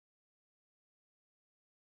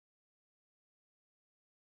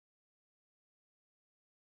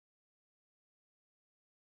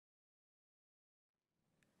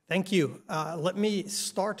Thank you. Let me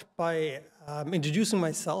start by introducing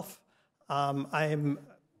myself. I'm,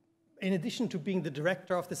 in addition to being the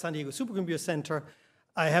director of the San Diego Supercomputer Center,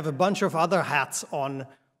 I have a bunch of other hats on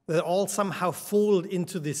that all somehow fold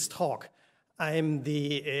into this talk. I'm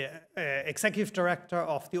the executive director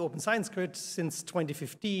of the Open Science Grid since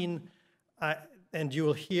 2015, and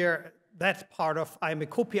you'll hear that part of, I'm a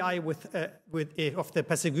co-PI of the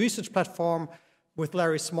Pacific Research Platform with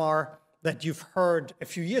Larry Smarr that you've heard a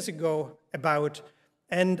few years ago about,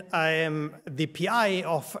 and I am the PI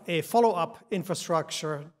of a follow-up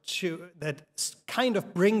infrastructure that kind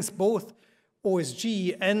of brings both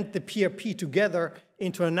OSG and the PRP together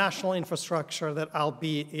into a national infrastructure that I'll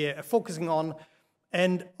be focusing on.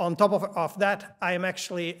 And on top of that, I am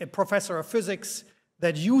actually a professor of physics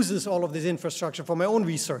that uses all of this infrastructure for my own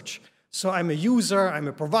research. So I'm a user, I'm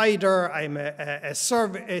a provider, I'm a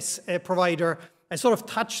service provider. I sort of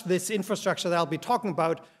touch this infrastructure that I'll be talking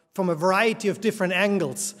about from a variety of different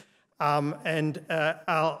angles. And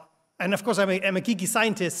of course, I'm a geeky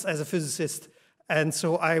scientist as a physicist, and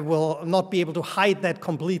so I will not be able to hide that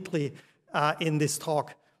completely in this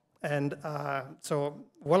talk. And so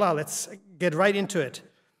voila, let's get right into it.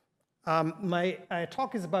 My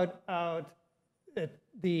talk is about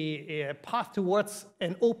the path towards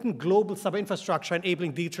an open global cyber-infrastructure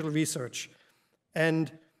enabling digital research.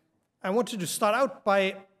 And I wanted to start out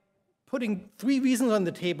by putting 3 reasons on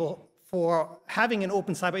the table for having an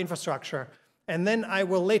open cyber infrastructure. And then I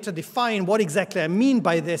will later define what exactly I mean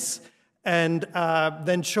by this, and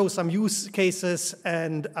then show some use cases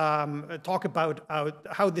and talk about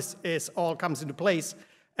how this all comes into place.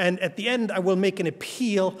 And at the end, I will make an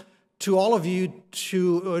appeal to all of you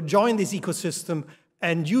to join this ecosystem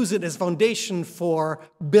and use it as foundation for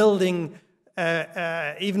building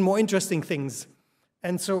even more interesting things.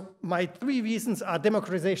 And so my 3 reasons are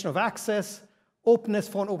democratization of access, openness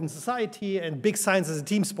for an open society, and big science as a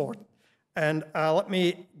team sport. And let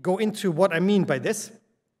me go into what I mean by this.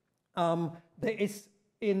 There is,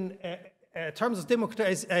 in terms of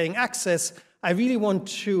democratizing access, I really want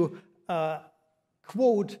to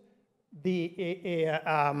quote the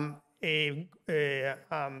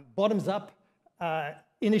bottoms-up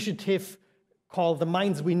initiative called The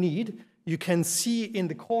Minds We Need. You can see in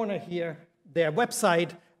the corner here their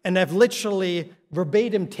website, and I've literally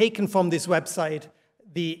verbatim taken from this website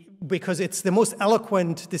because it's the most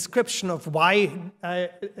eloquent description of why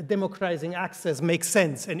democratizing access makes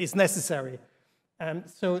sense and is necessary.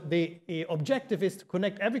 So the objective is to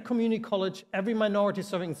connect every community college, every minority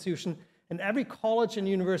serving institution, and every college and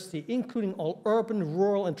university, including all urban,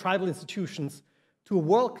 rural, and tribal institutions, to a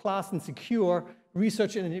world-class and secure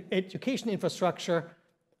research and education infrastructure.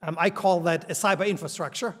 I call that a cyber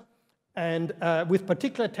infrastructure, and with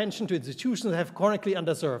particular attention to institutions that have chronically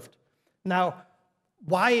underserved. Now,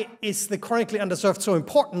 why is the chronically underserved so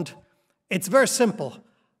important? It's very simple.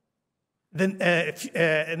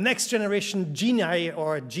 The next generation genii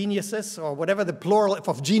or geniuses, or whatever the plural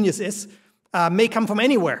of genius is, may come from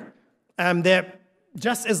anywhere. They're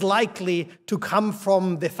just as likely to come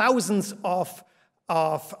from the thousands of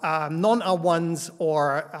non-R1s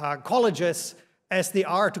or colleges as they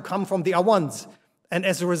are to come from the R1s. And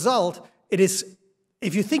as a result, it is,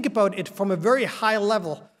 if you think about it from a very high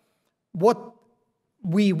level, what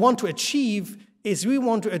we want to achieve is we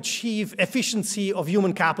want to achieve efficiency of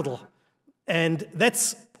human capital. And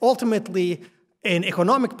that's ultimately an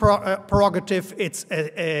economic prerogative, it's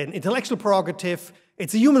an intellectual prerogative,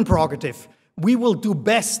 it's a human prerogative. We will do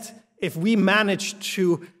best if we manage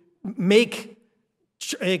to make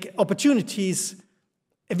opportunities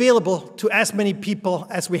available to as many people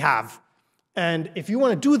as we have. And if you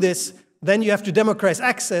want to do this, then you have to democratize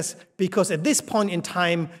access, because at this point in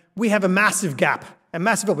time, we have a massive gap, a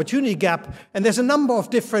massive opportunity gap. And there's a number of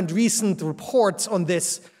different recent reports on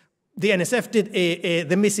this. The NSF did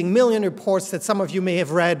the Missing Million reports that some of you may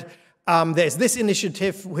have read. There's this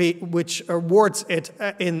initiative which awards it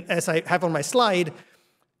as I have on my slide.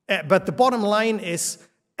 But the bottom line is,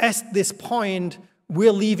 at this point,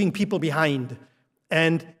 we're leaving people behind.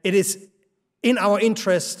 And it is in our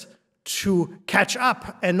interest to catch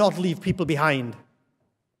up and not leave people behind.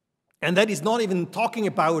 And that is not even talking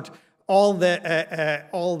about all the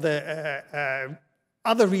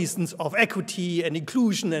other reasons of equity and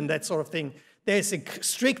inclusion and that sort of thing. There's a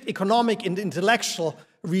strict economic and intellectual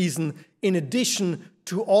reason in addition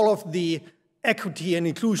to all of the equity and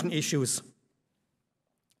inclusion issues.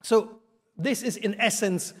 So this is in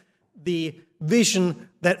essence the vision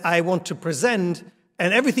that I want to present,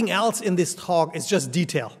 and everything else in this talk is just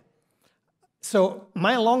detail. So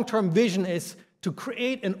my long-term vision is to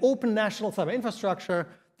create an open national cyber infrastructure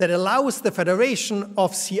that allows the federation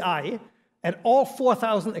of CI at all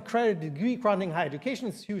 4,000 accredited degree-granting higher education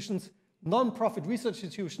institutions, non-profit research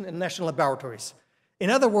institutions, and national laboratories. In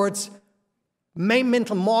other words, main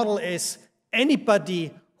mental model is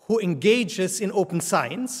anybody who engages in open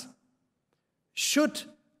science should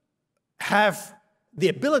have the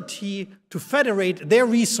ability to federate their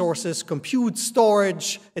resources, compute,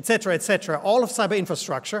 storage, etc., all of cyber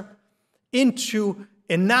infrastructure, into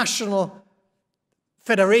a national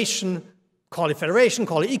federation, call it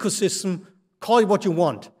ecosystem, call it what you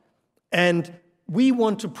want. And we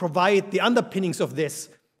want to provide the underpinnings of this.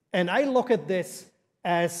 And I look at this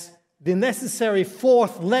as the necessary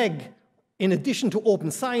fourth leg, in addition to open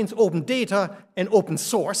science, open data, and open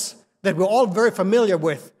source, that we're all very familiar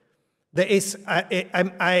with. There is,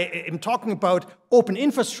 I am talking about open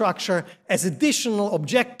infrastructure as additional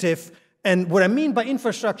objective. And what I mean by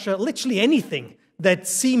infrastructure, literally anything that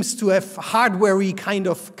seems to have hardware-y kind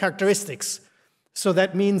of characteristics. So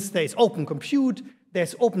that means there's open compute,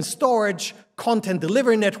 there's open storage, content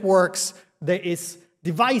delivery networks, there is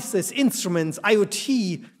devices, instruments,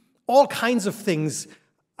 IoT, all kinds of things.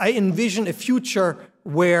 I envision a future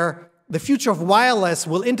where the future of wireless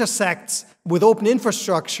will intersect with open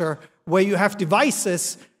infrastructure, where you have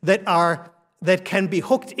devices that can be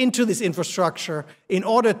hooked into this infrastructure in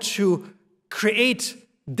order to create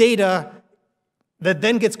data that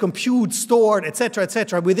then gets computed, stored,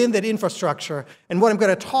 etc., within that infrastructure. And what I'm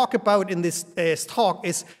going to talk about in this talk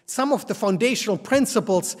is some of the foundational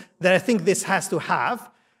principles that I think this has to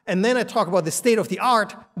have. And then I talk about the state of the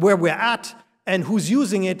art, where we're at, and who's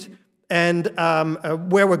using it, and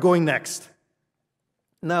where we're going next.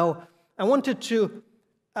 Now, I wanted to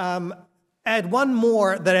add one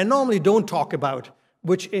more that I normally don't talk about,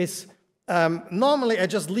 which is normally I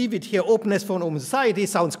just leave it here, openness for an open society,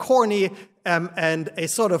 sounds corny, and a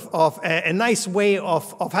sort of a nice way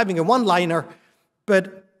of having a one-liner,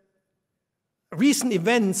 but recent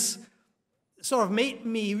events sort of made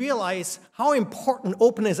me realize how important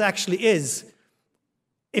openness actually is.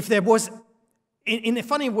 If there was, in a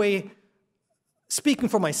funny way, speaking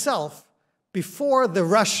for myself, before the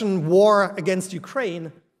Russian war against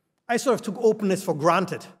Ukraine, I sort of took openness for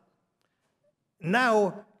granted.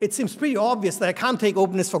 Now, it seems pretty obvious that I can't take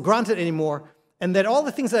openness for granted anymore, and that all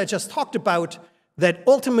the things that I just talked about that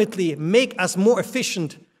ultimately make us more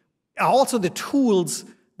efficient are also the tools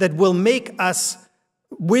that will make us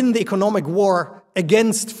win the economic war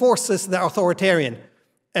against forces that are authoritarian.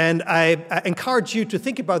 And I encourage you to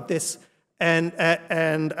think about this, and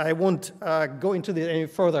I won't go into this any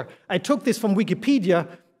further. I took this from Wikipedia,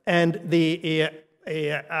 and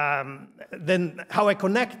then how I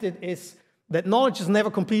connect it is that knowledge is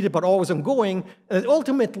never completed but always ongoing, and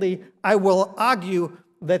ultimately I will argue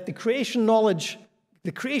that the creation of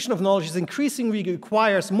knowledge is increasingly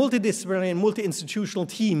requires multidisciplinary and multi-institutional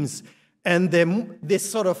teams, and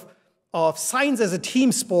this sort of science as a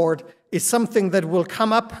team sport is something that will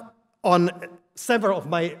come up on several of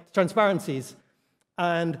my transparencies.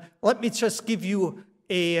 And let me just give you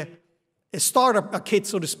a starter kit,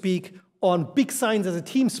 so to speak, on big science as a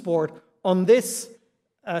team sport. On this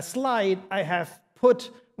slide, I have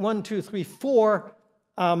put 1, 2, 3, 4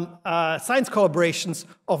 science collaborations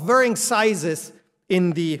of varying sizes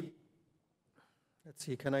in the, let's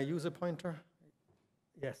see, can I use a pointer?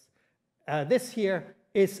 Yes. This here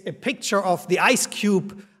is a picture of the ice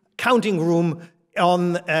cube counting room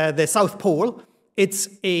on the South Pole. It's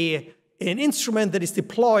an instrument that is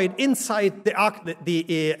deployed inside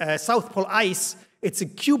the South Pole ice. It's a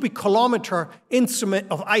cubic kilometer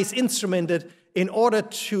instrument of ice instrumented in order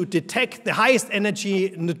to detect the highest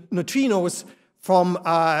energy neutrinos from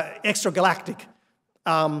extragalactic.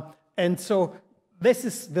 And so this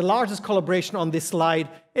is the largest collaboration on this slide.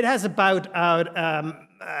 It has about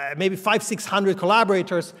maybe 500-600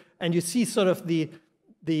 collaborators, and you see sort of the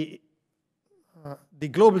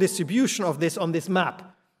global distribution of this on this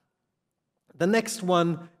map. The next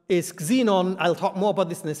one is Xenon. I'll talk more about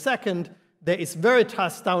this in a second. There is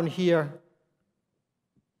Veritas down here.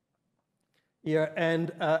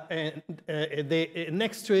 And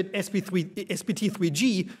next to it,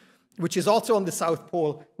 SPT3G, which is also on the South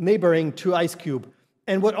Pole, neighboring to IceCube.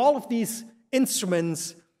 And what all of these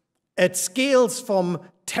instruments at scales from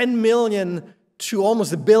 10 million to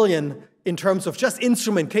almost 1 billion in terms of just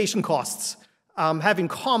instrumentation costs have in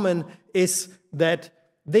common is that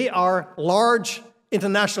they are large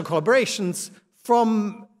international collaborations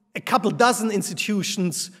from a couple dozen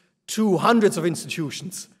institutions to hundreds of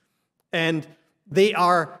institutions. And they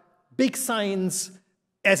are big science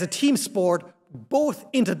as a team sport,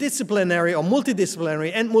 both interdisciplinary or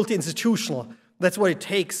multidisciplinary and multi-institutional. That's what it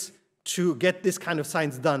takes to get this kind of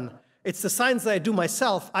science done. It's the science that I do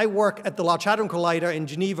myself. I work at the Large Hadron Collider in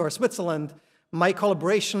Geneva, Switzerland. My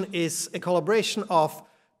collaboration is a collaboration of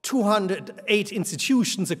 208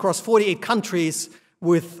 institutions across 48 countries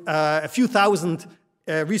with a few thousand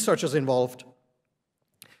researchers involved.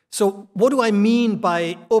 So what do I mean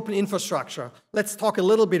by open infrastructure? Let's talk a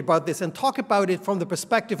little bit about this and talk about it from the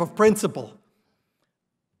perspective of principle.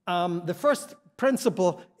 The first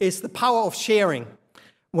principle is the power of sharing.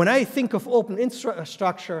 When I think of open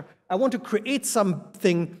infrastructure, I want to create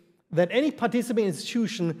something that any participating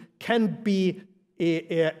institution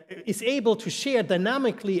is able to share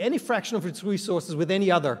dynamically any fraction of its resources with any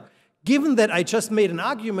other. Given that I just made an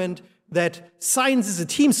argument that science is a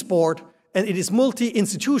team sport and it is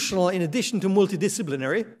multi-institutional in addition to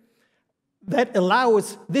multidisciplinary, that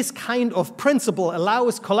allows, this kind of principle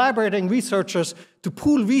allows collaborating researchers to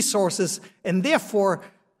pool resources and therefore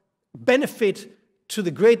benefit to the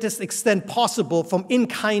greatest extent possible from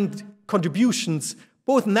in-kind contributions,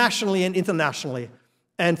 both nationally and internationally.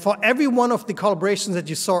 And for every one of the collaborations that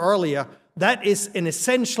you saw earlier, that is an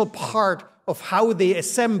essential part of how they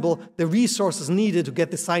assemble the resources needed to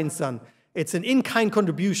get the science done. It's an in-kind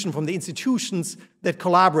contribution from the institutions that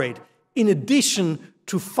collaborate, in addition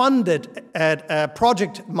to funded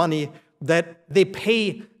project money that they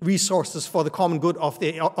pay resources for the common good of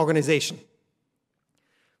the organization.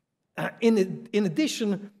 In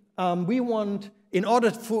addition, we want, in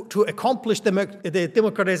order to accomplish the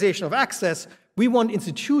democratization of access, we want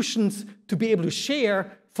institutions to be able to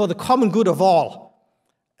share for the common good of all.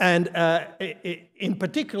 And in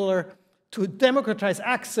particular, to democratize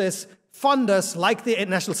access, funders like the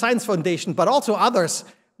National Science Foundation, but also others,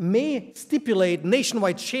 may stipulate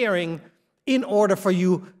nationwide sharing in order for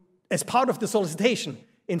you as part of the solicitation.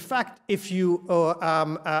 In fact, if you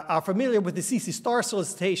are familiar with the CC Star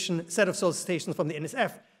solicitation, set of solicitations from the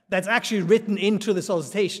NSF, that's actually written into the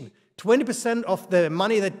solicitation. 20% of the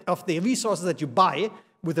money of the resources that you buy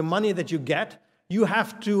with the money that you get, you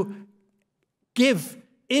have to give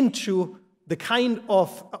into the kind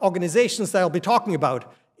of organizations that I'll be talking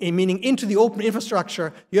about, meaning into the open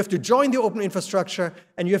infrastructure. You have to join the open infrastructure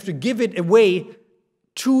and you have to give it away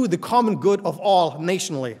to the common good of all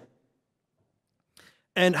nationally.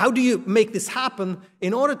 And how do you make this happen?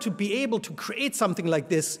 In order to be able to create something like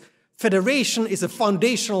this, federation is a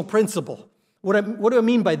foundational principle. What do I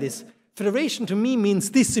mean by this? Federation to me means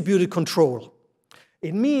distributed control.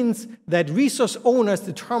 It means that resource owners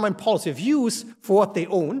determine policy of use for what they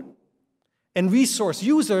own, and resource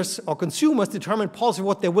users or consumers determine policy of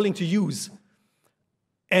what they're willing to use.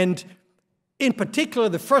 And in particular,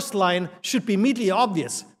 the first line should be immediately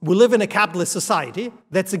obvious. We live in a capitalist society.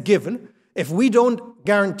 That's a given. If we don't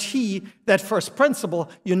guarantee that first principle,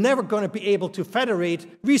 you're never going to be able to federate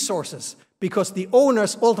resources because the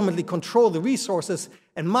owners ultimately control the resources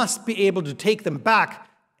and must be able to take them back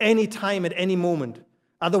anytime at any moment.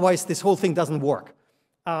 Otherwise, this whole thing doesn't work.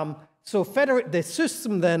 So the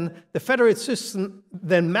federated system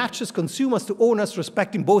then matches consumers to owners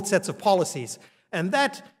respecting both sets of policies. And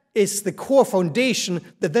that is the core foundation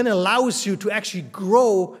that then allows you to actually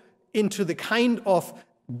grow into the kind of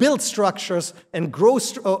build structures and grow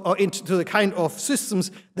into the kind of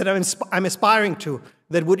systems that I'm aspiring to,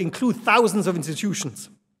 that would include thousands of institutions.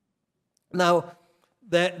 Now,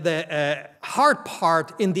 the hard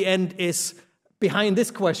part in the end is behind this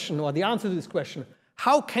question, or the answer to this question.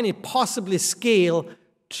 How can it possibly scale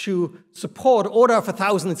to support order of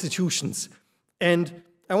 1,000 institutions? And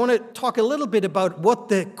I want to talk a little bit about what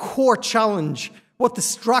the core challenge, what the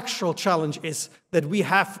structural challenge is that we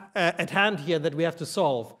have at hand here that we have to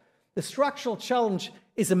solve. The structural challenge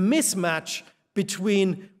is a mismatch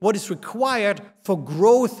between what is required for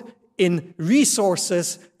growth in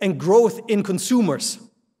resources and growth in consumers.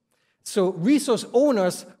 So resource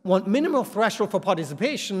owners want minimal threshold for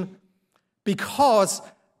participation because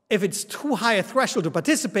if it's too high a threshold to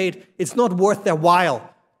participate, it's not worth their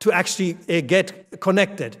while to actually get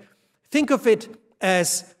connected. Think of it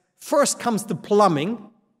as first comes the plumbing.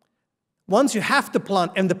 Once you have the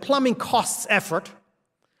plumbing, and the plumbing costs effort,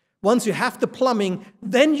 once you have the plumbing,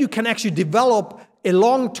 then you can actually develop a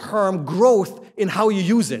long-term growth in how you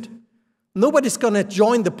use it. Nobody's going to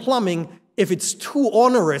join the plumbing if it's too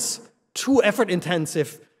onerous, too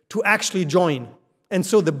effort-intensive to actually join. And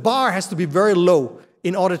so the bar has to be very low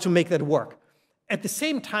in order to make that work. At the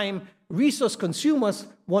same time, resource consumers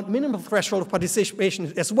want minimum threshold of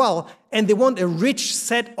participation as well, and they want a rich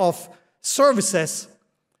set of services.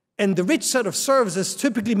 And the rich set of services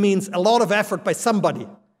typically means a lot of effort by somebody,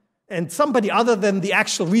 and somebody other than the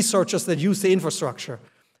actual researchers that use the infrastructure.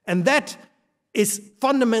 And that is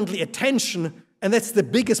fundamentally a tension And that's the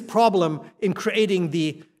biggest problem in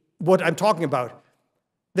creating what I'm talking about.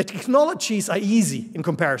 The technologies are easy in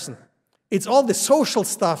comparison. It's all the social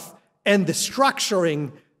stuff and the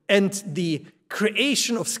structuring and the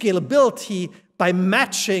creation of scalability by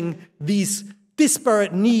matching these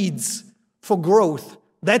disparate needs for growth.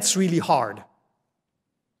 That's really hard.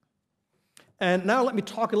 And now let me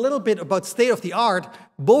talk a little bit about state of the art,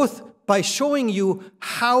 both by showing you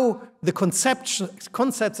how the concepts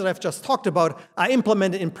that I've just talked about are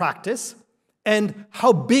implemented in practice and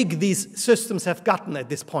how big these systems have gotten at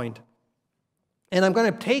this point. And I'm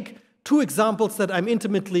going to take two examples that I'm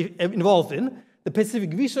intimately involved in, the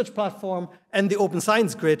Pacific Research Platform and the Open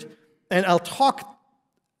Science Grid, and I'll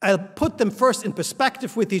put them first in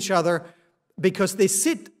perspective with each other because they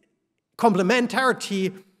sit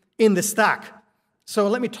complementarity in the stack. So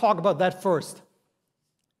let me talk about that first.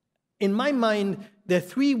 In my mind, there are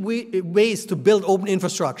three ways to build open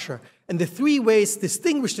infrastructure, and the three ways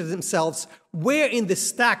distinguish themselves where in the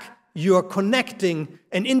stack you are connecting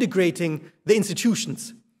and integrating the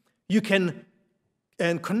institutions. You can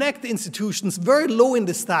connect the institutions very low in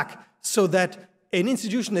the stack so that an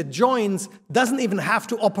institution that joins doesn't even have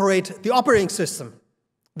to operate the operating system.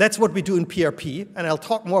 That's what we do in PRP, and I'll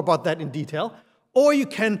talk more about that in detail. Or you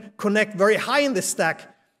can connect very high in the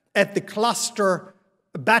stack at the cluster,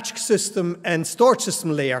 batch system, and storage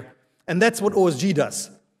system layer, and that's what OSG does.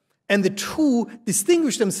 And the two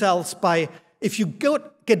distinguish themselves by, if you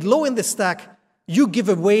get low in the stack, you give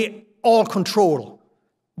away all control.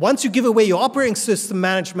 Once you give away your operating system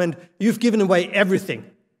management, you've given away everything.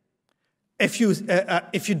 If you have a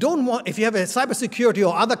cybersecurity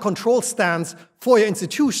or other control stance for your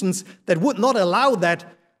institutions that would not allow that,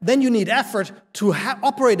 then you need effort to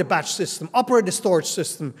operate a batch system, operate a storage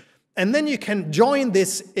system, and then you can join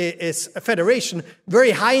this federation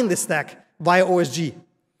very high in the stack via OSG.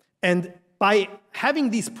 And by having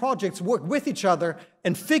these projects work with each other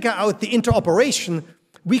and figure out the interoperation,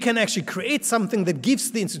 we can actually create something that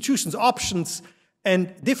gives the institutions options,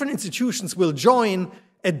 and different institutions will join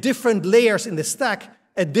at different layers in the stack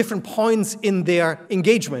at different points in their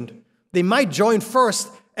engagement. They might join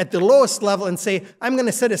first at the lowest level and say, I'm going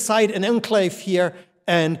to set aside an enclave here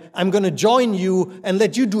and I'm going to join you and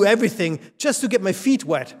let you do everything just to get my feet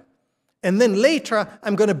wet. And then later,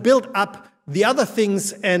 I'm going to build up the other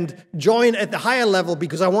things and join at the higher level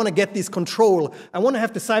because I want to get this control. I want to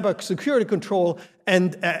have the cybersecurity control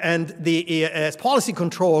and the policy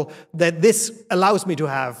control that this allows me to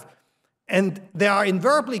have. And there are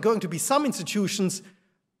invariably going to be some institutions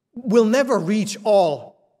will never reach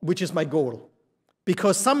all, which is my goal.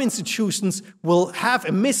 Because some institutions will have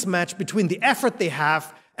a mismatch between the effort they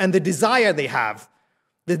have and the desire they have.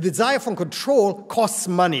 The desire for control costs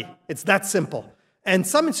money. It's that simple. And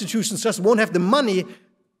some institutions just won't have the money,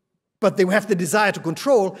 but they have the desire to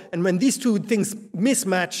control. And when these two things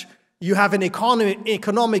mismatch, you have an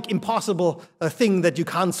economic impossible thing that you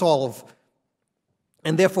can't solve.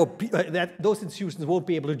 And therefore, those institutions won't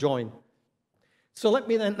be able to join. So let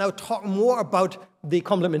me then now talk more about the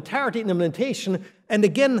complementarity in implementation, and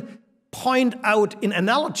again, point out in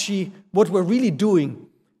analogy what we're really doing.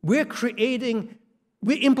 We're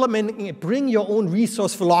implementing a bring your own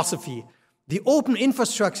resource philosophy. The open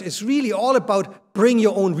infrastructure is really all about bring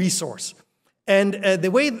your own resource. And the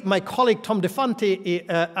way my colleague Tom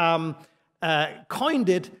DeFante coined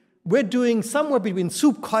it, we're doing somewhere between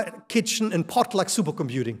soup kitchen and potluck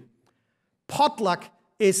supercomputing. Potluck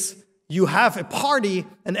is you have a party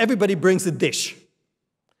and everybody brings a dish.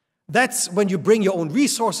 That's when you bring your own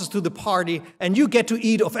resources to the party and you get to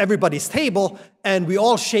eat off everybody's table and we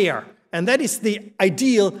all share. And that is the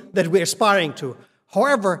ideal that we're aspiring to.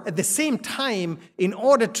 However, at the same time, in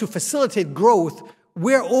order to facilitate growth,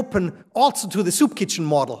 we're open also to the soup kitchen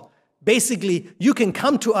model. Basically, you can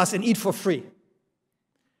come to us and eat for free.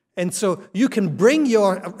 And so you can bring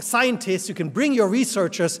your scientists, you can bring your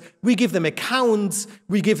researchers, we give them accounts,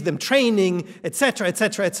 we give them training, etc.,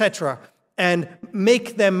 etc., etc., and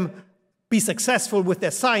make them be successful with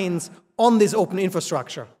their science on this open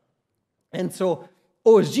infrastructure. And so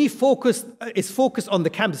OSG is focused on the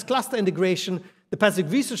campus cluster integration. The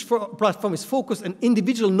Pacific Research Platform is focused on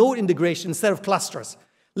individual node integration instead of clusters.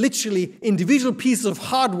 Literally, individual pieces of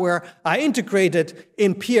hardware are integrated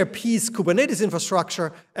in PRP's Kubernetes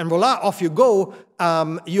infrastructure, and voila, off you go.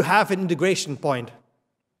 You have an integration point.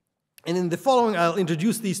 And in the following, I'll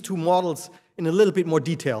introduce these two models in a little bit more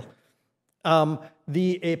detail.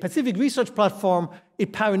 The Pacific Research Platform,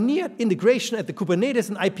 it pioneered integration at the Kubernetes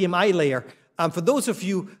and IPMI layer. For those of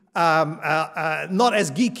you not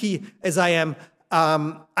as geeky as I am,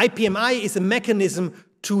 IPMI is a mechanism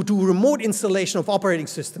to do remote installation of operating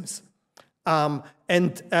systems.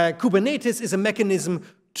 Kubernetes is a mechanism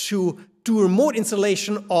to do remote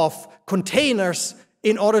installation of containers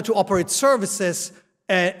in order to operate services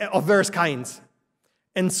of various kinds.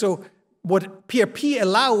 And so what PRP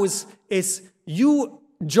allows is you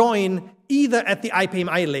join either at the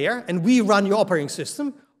IPMI layer and we run your operating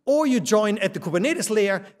system, or you join at the Kubernetes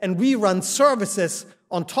layer and we run services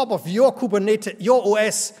on top of your Kubernetes, your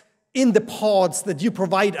OS, in the pods that you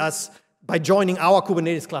provide us by joining our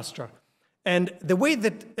Kubernetes cluster. And the way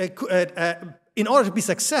that, in order to be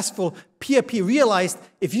successful, PRP realized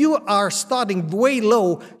if you are starting way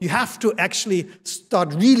low, you have to actually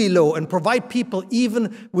start really low and provide people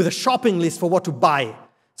even with a shopping list for what to buy.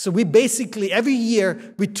 So we basically, every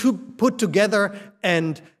year, we put together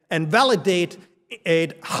and validate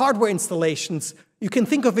hardware installations. You can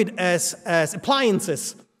think of it as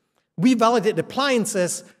appliances. We validate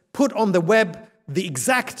appliances, put on the web the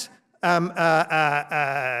exact part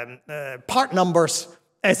numbers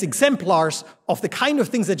as exemplars of the kind of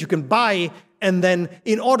things that you can buy, and then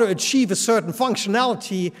in order to achieve a certain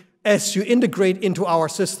functionality as you integrate into our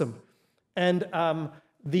system. And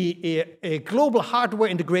the global hardware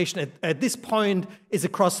integration at this point is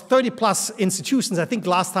across 30+ institutions. I think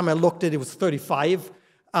last time I looked at it, it was 35.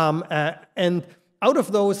 And out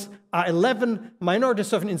of those are 11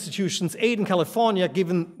 minority-serving institutions, 8 in California,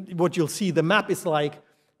 given what you'll see the map is like,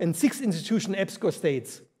 and 6 institution EBSCO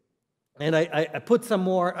states. And I put some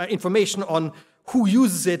more information on who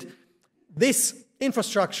uses it. This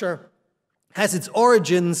infrastructure has its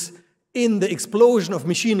origins in the explosion of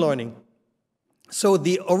machine learning. So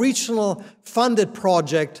the original funded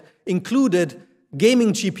project included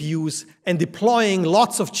gaming GPUs and deploying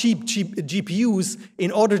lots of cheap GPUs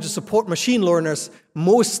in order to support machine learners,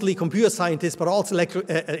 mostly computer scientists, but also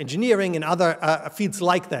engineering and other fields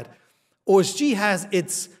like that. OSG has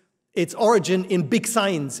its origin in big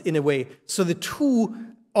science in a way. So the two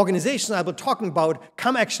organizations I've been talking about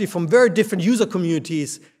come actually from very different user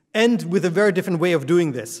communities and with a very different way of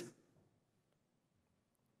doing this.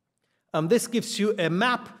 This gives you a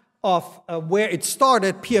map of where it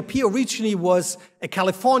started. PRP originally was a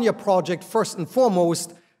California project first and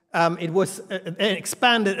foremost. It was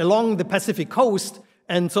expanded along the Pacific coast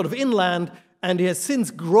and sort of inland, and it has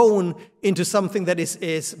since grown into something that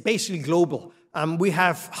is basically global. We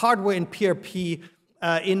have hardware in PRP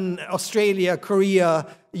in Australia, Korea,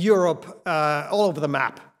 Europe, all over the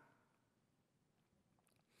map.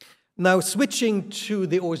 Now, switching to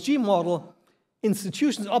the OSG model,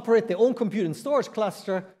 institutions operate their own compute and storage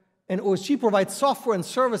cluster, and OSG provides software and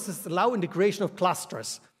services that allow integration of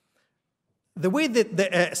clusters. The way that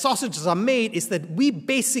the sausages are made is that we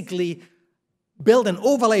basically build an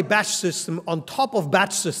overlay batch system on top of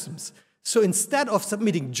batch systems. So instead of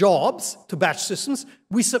submitting jobs to batch systems,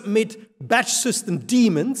 we submit batch system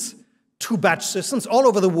daemons to batch systems all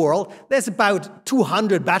over the world. There's about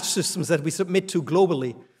 200 batch systems that we submit to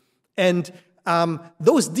globally. And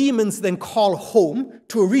those daemons then call home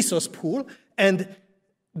to a resource pool, and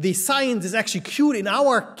the science is actually queued in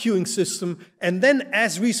our queuing system, and then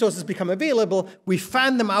as resources become available, we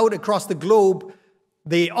fan them out across the globe.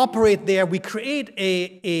 They operate there. We create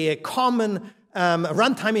a common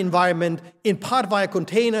runtime environment, in part via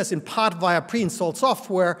containers, in part via pre-installed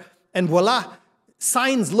software, and voila,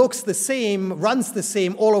 science looks the same, runs the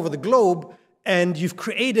same all over the globe, and you've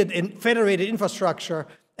created a federated infrastructure.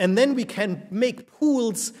 And then we can make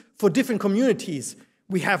pools for different communities.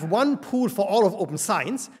 We have one pool for all of open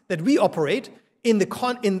science that we operate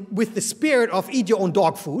with the spirit of eat your own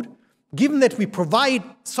dog food. Given that we provide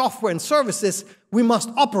software and services, we must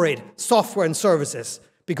operate software and services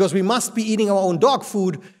because we must be eating our own dog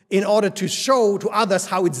food in order to show to others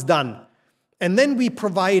how it's done. And then we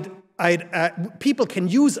provide, people can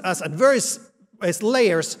use us at various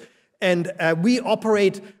layers, and we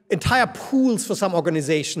operate entire pools for some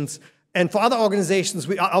organizations, and for other organizations,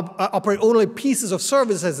 we operate only pieces of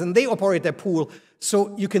services, and they operate their pool.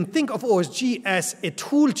 So you can think of OSG as a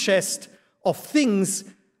tool chest of things.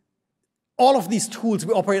 All of these tools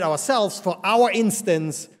we operate ourselves for our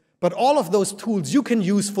instance, but all of those tools you can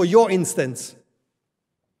use for your instance.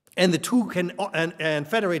 And the two can and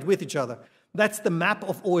federate with each other. That's the map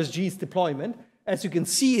of OSG's deployment. As you can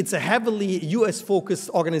see, it's a heavily US-focused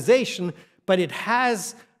organization, but it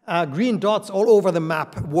has green dots all over the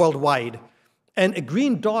map worldwide. And a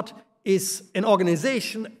green dot is an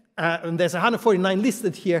organization, and there's 149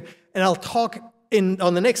 listed here, and I'll talk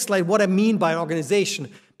on the next slide what I mean by an organization,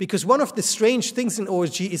 because one of the strange things in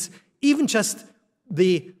OSG is even just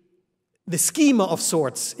the schema of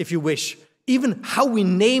sorts, if you wish. Even how we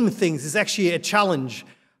name things is actually a challenge.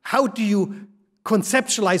 How do you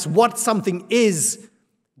conceptualize what something is,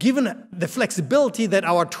 given the flexibility that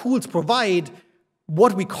our tools provide,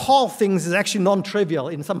 what we call things is actually non-trivial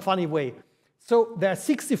in some funny way. So there are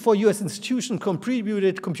 64 US institutions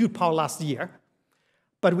contributed compute power last year,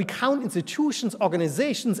 but we count institutions,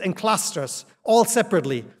 organizations, and clusters all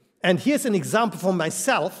separately. And here's an example for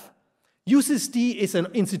myself. UCSD is an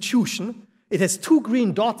institution. It has 2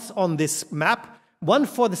 green dots on this map, one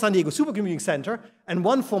for the San Diego Supercomputing Center and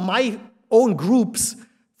one for my own group's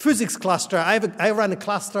physics cluster. I run a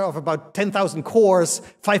cluster of about 10,000 cores,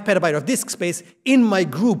 5 petabytes of disk space in my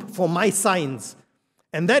group for my science.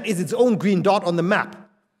 And that is its own green dot on the map.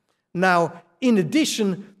 Now, in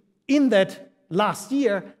addition, in that last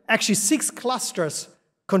year, actually 6 clusters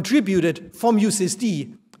contributed from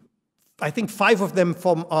UCSD. I think 5 of them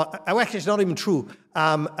from, actually it's not even true,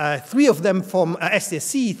 3 of them from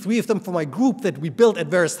SDSC, 3 of them from my group that we built at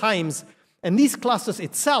various times. And these clusters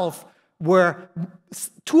itself were,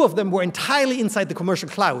 2 of them were entirely inside the commercial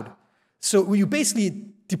cloud. So you basically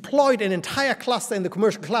deployed an entire cluster in the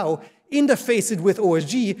commercial cloud, interface it with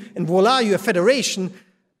OSG, and voila, you have federation,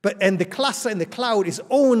 and the cluster in the cloud is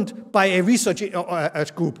owned by a research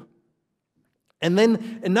group. And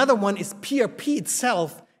then another one is PRP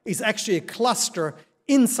itself is actually a cluster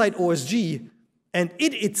inside OSG, and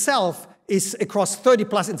it itself is across 30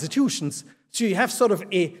 plus institutions. So you have sort of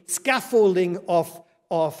a scaffolding of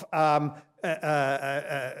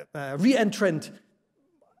re-entrant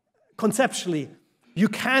conceptually. You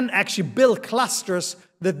can actually build clusters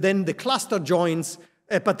that then the cluster joins,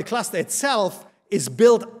 but the cluster itself is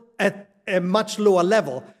built at a much lower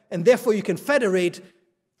level, and therefore you can federate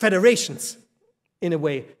federations in a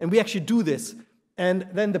way, and we actually do this. And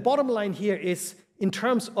then the bottom line here is, in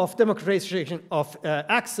terms of democratization of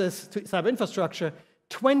access to cyber infrastructure,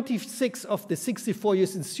 26 of the 64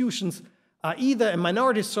 US institutions are either a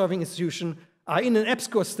minority-serving institution, are in an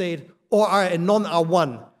EBSCO state, or are a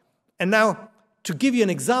non-R1. And now, to give you an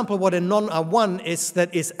example what a non-R1 is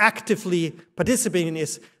that is actively participating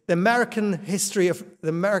is the American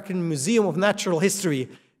Museum of Natural History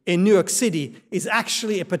in New York City is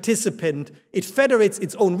actually a participant. It federates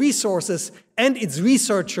its own resources, and its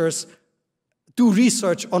researchers do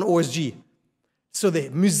research on OSG. So the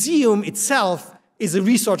museum itself is a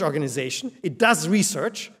research organization. It does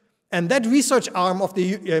research, and that research arm of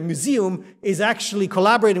the museum is actually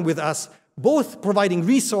collaborating with us, both providing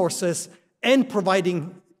resources and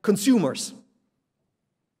providing consumers.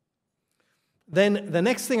 Then the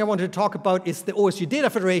next thing I wanted to talk about is the OSG Data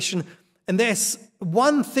Federation. And there's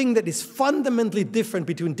one thing that is fundamentally different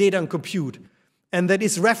between data and compute, and that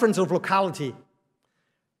is reference of locality.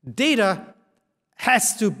 Data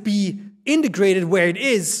has to be integrated where it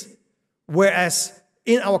is, whereas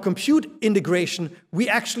in our compute integration, we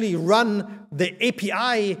actually run the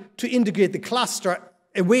API to integrate the cluster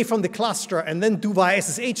away from the cluster and then do via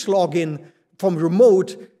SSH login from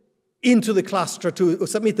remote into the cluster to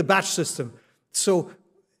submit the batch system. So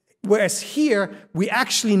whereas here, we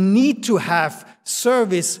actually need to have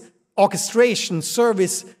service orchestration,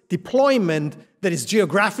 service deployment that is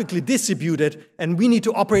geographically distributed, and we need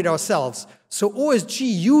to operate ourselves. So OSG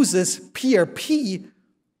uses PRP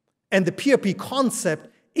and the PRP concept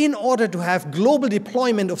in order to have global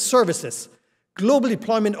deployment of services, global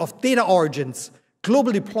deployment of data origins,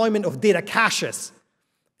 global deployment of data caches.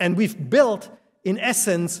 And we've built, in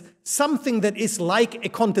essence, something that is like a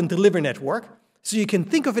content delivery network. So you can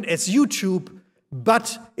think of it as YouTube,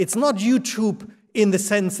 but it's not YouTube in the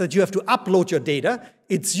sense that you have to upload your data.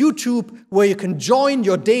 It's YouTube where you can join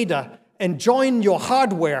your data and join your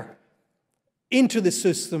hardware into the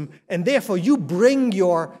system, and therefore you bring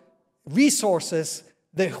your resources,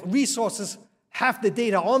 the resources have the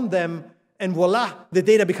data on them, and voila, the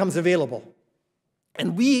data becomes available.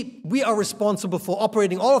 And we are responsible for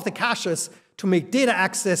operating all of the caches to make data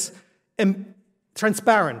access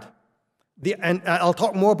transparent. And I'll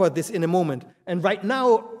talk more about this in a moment. And right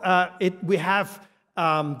now, we have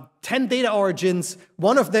 10 data origins.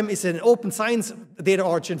 One of them is an open science data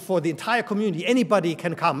origin for the entire community. Anybody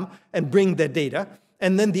can come and bring their data.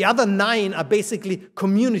 And then the other 9 are basically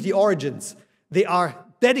community origins. They are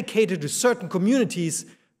dedicated to certain communities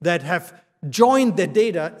that have joined their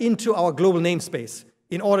data into our global namespace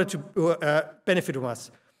in order to benefit from us.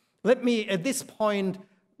 Let me, at this point,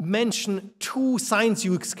 mention 2 science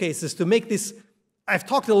use cases to make this. I've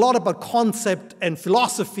talked a lot about concept and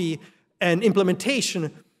philosophy and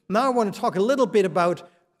implementation. Now I want to talk a little bit about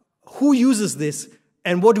who uses this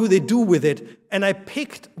and what do they do with it. And I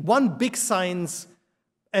picked one big science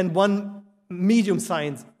and one medium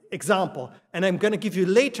science example. And I'm going to give you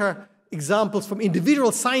later examples from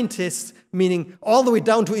individual scientists, meaning all the way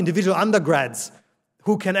down to individual undergrads,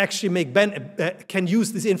 who can actually can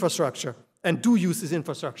use this infrastructure and do use this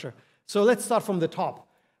infrastructure. So let's start from the top.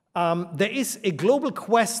 There is a global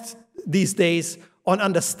quest these days on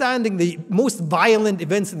understanding the most violent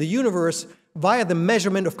events in the universe via the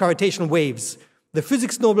measurement of gravitational waves. The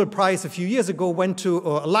Physics Nobel Prize a few years ago went to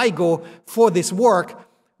LIGO for this work.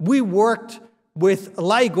 We worked with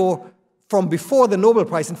LIGO from before the Nobel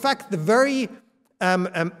Prize. In fact, the very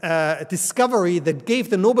discovery that gave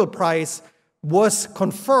the Nobel Prize was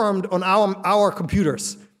confirmed on our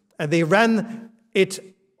computers. They ran it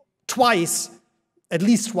twice, at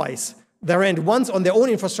least twice. They ran it once on their own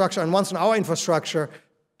infrastructure and once on our infrastructure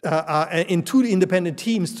in two independent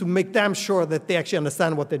teams to make damn sure that they actually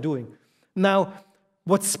understand what they're doing. Now,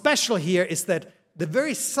 what's special here is that the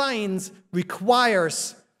very science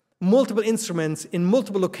requires multiple instruments in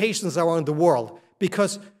multiple locations around the world,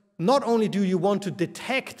 because not only do you want to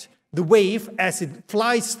detect the wave as it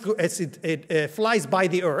flies through, flies by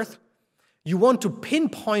the Earth, you want to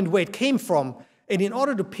pinpoint where it came from. And in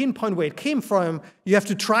order to pinpoint where it came from, you have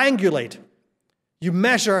to triangulate. You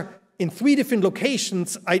measure in 3 different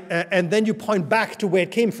locations, and then you point back to where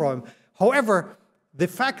it came from. However, the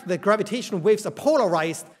fact that gravitational waves are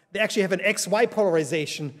polarized, they actually have an XY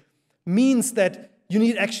polarization, means that you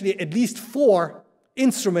need actually at least 4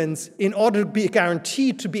 instruments in order to be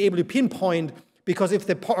guaranteed to be able to pinpoint, because if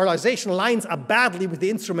the polarization lines are badly with the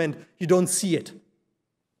instrument, you don't see it.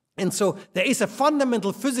 And so there is a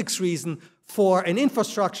fundamental physics reason for an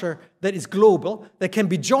infrastructure that is global, that can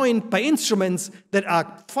be joined by instruments that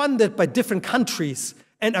are funded by different countries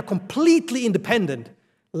and are completely independent.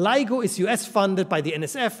 LIGO is US funded by the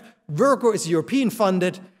NSF, Virgo is European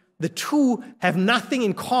funded. The two have nothing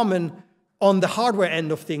in common on the hardware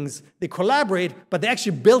end of things. They collaborate, but they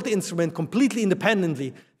actually build the instrument completely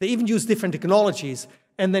independently. They even use different technologies.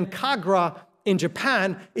 And then Kagra in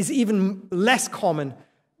Japan is even less common,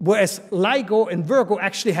 whereas LIGO and Virgo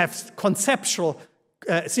actually have conceptual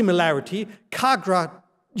similarity. Kagra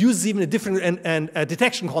uses even a different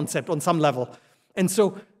detection concept on some level. And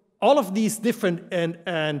so all of these different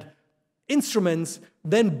and instruments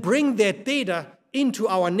then bring their data into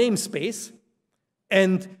our namespace,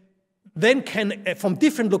 and then can, from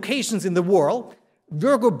different locations in the world,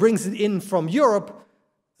 Virgo brings it in from Europe,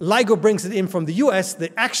 LIGO brings it in from the US.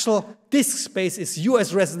 The actual disk space is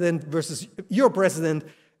US resident versus Europe resident,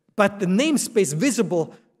 but the namespace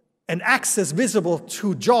visible and access visible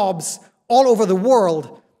to jobs all over the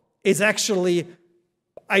world is actually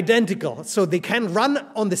identical. So they can run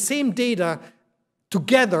on the same data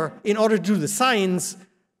together in order to do the science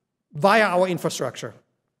via our infrastructure.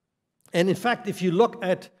 And in fact, if you look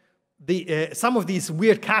at some of these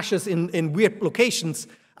weird caches in weird locations,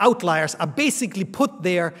 outliers are basically put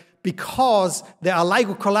there because there are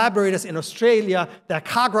LIGO collaborators in Australia, there are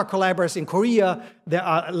Kagra collaborators in Korea, there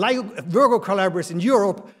are LIGO, Virgo collaborators in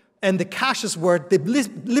Europe, and the caches were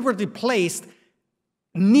deliberately placed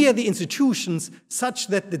near the institutions such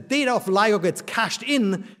that the data of LIGO gets cached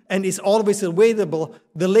in and is always available,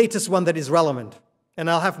 the latest one that is relevant. And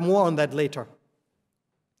I'll have more on that later.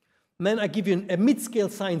 And then I give you a mid-scale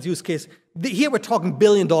science use case. Here we're talking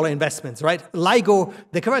billion-dollar investments, right? LIGO,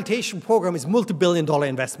 the accreditation program is multi-billion-dollar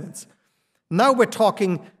investments. Now we're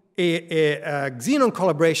talking a xenon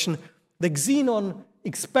collaboration. The xenon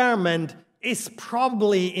experiment is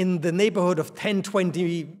probably in the neighborhood of 10,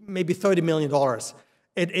 20, maybe $30 million.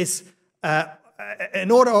 It is an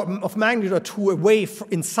order of magnitude or two away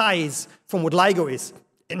in size from what LIGO is.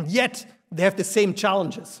 And yet they have the same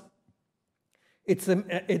challenges. It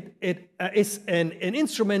is an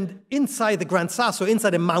instrument inside the Gran Sasso,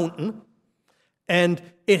 inside a mountain, and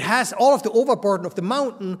it has all of the overburden of the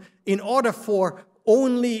mountain in order for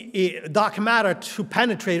only dark matter to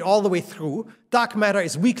penetrate all the way through. Dark matter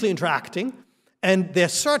is weakly interacting, and they're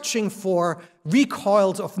searching for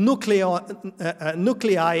recoils of nuclei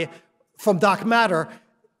from dark matter.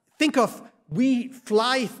 Think of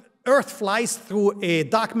Earth flies through a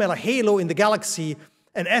dark matter halo in the galaxy,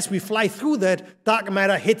 and as we fly through that, dark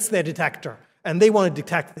matter hits their detector, and they want to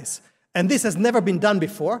detect this. And this has never been done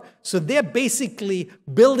before, so they're basically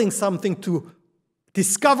building something to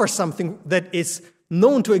discover something that is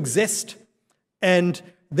known to exist, and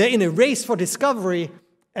they're in a race for discovery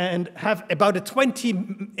and have about a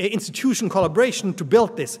 20-institution collaboration to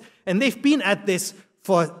build this. And they've been at this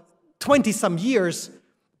for 20-some years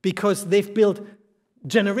because they've built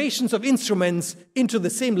generations of instruments into the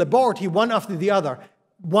same laboratory, one after the other.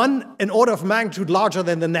 One an order of magnitude larger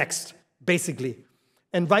than the next, basically.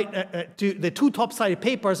 And the two top-cited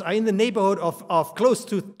papers are in the neighborhood of close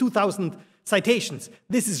to 2,000 citations.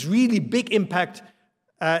 This is really big impact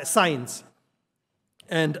science.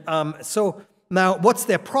 And so Now, what's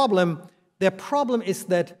their problem? Their problem is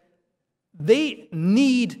that they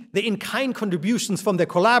need the in-kind contributions from their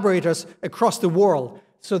collaborators across the world.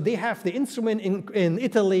 So they have the instrument in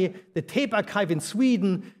Italy, the tape archive in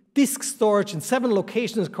Sweden, disk storage in 7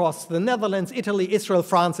 locations across the Netherlands, Italy, Israel,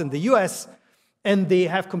 France, and the US. And they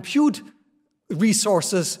have compute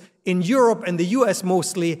resources in Europe and the US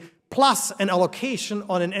mostly, plus an allocation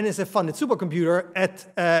on an NSF-funded supercomputer at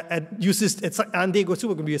San Diego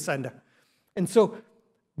Supercomputer Center. And so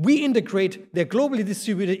we integrate their globally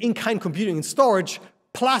distributed in-kind computing and storage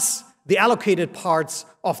plus the allocated parts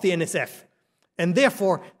of the NSF. And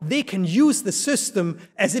therefore, they can use the system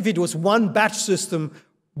as if it was one batch system,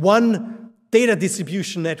 one data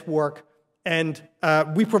distribution network, and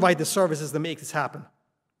we provide the services that make this happen.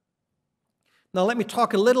 Now, let me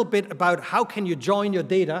talk a little bit about how can you join your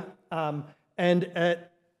data. One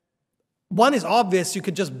is obvious, you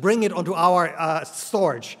could just bring it onto our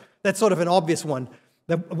storage. That's sort of an obvious one.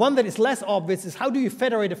 The one that is less obvious is how do you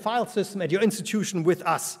federate a file system at your institution with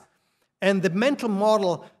us? And the mental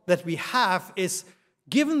model that we have is,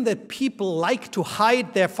 given that people like to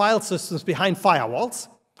hide their file systems behind firewalls,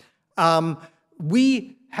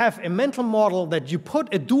 we have a mental model that you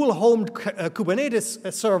put a dual-homed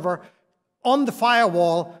Kubernetes server on the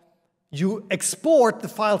firewall, you export the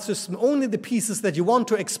file system, only the pieces that you want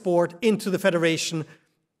to export into the federation,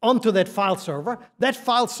 onto that file server. That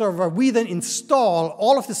file server, we then install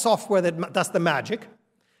all of the software that does the magic.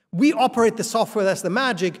 We operate the software that's the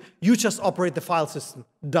magic. You just operate the file system.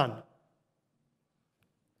 Done.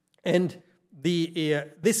 And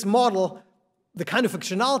this model, the kind of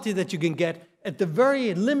functionality that you can get at the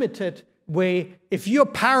very limited way, if you're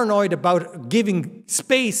paranoid about giving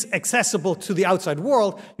space accessible to the outside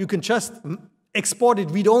world, you can just export it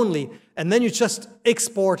read-only, and then you just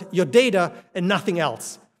export your data and nothing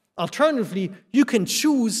else. Alternatively, you can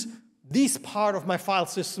choose this part of my file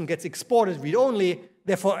system gets exported read-only,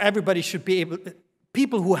 therefore everybody should be able,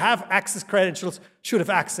 people who have access credentials should have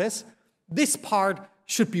access. This part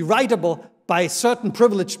should be writable by certain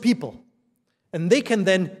privileged people. And they can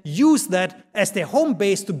then use that as their home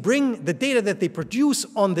base to bring the data that they produce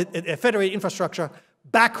on the federated infrastructure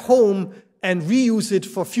back home and reuse it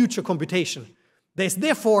for future computation. There's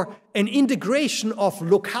therefore an integration of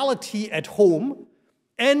locality at home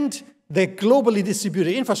and the globally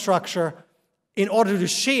distributed infrastructure in order to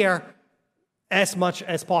share as much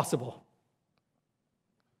as possible.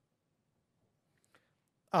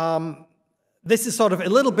 This is sort of a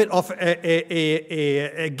little bit of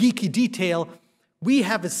a geeky detail. We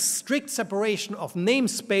have a strict separation of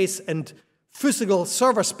namespace and physical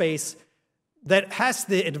server space that has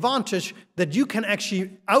the advantage that you can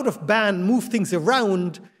actually, out of band, move things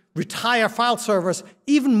around, retire file servers,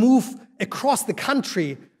 even move across the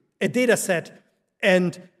country a data set,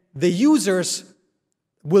 and the users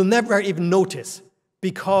will never even notice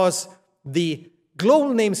because the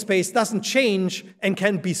global namespace doesn't change and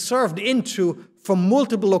can be served into from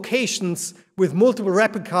multiple locations with multiple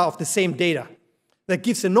replica of the same data. That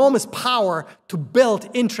gives enormous power to build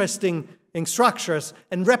interesting structures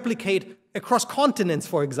and replicate across continents,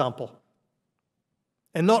 for example,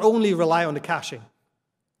 and not only rely on the caching.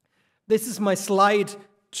 This is my slide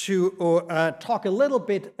to talk a little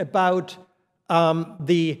bit about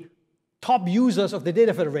the top users of the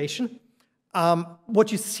data federation.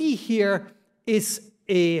 What you see here is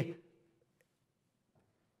a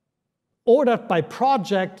ordered by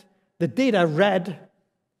project, the data read,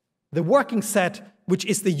 the working set, which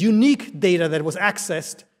is the unique data that was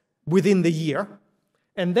accessed within the year,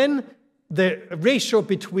 and then the ratio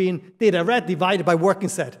between data read divided by working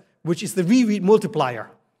set, which is the reread multiplier.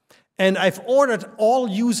 And I've ordered all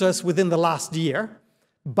users within the last year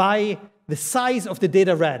by the size of the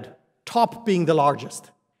data read, top being the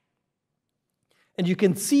largest. And you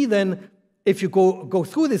can see then, if you go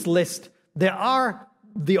through this list, there are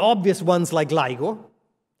the obvious ones like LIGO,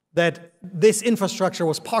 that this infrastructure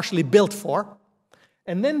was partially built for.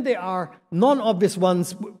 And then there are non-obvious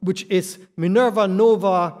ones, which is Minerva,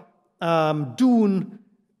 Nova, Dune,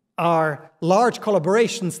 are large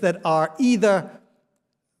collaborations that are either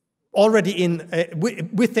already in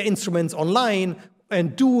with the instruments online,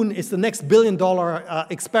 and Dune is the next billion-dollar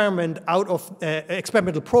experiment out of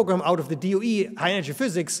experimental program out of the DOE, high energy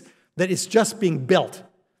physics, that is just being built.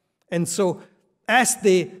 And so as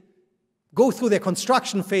they go through their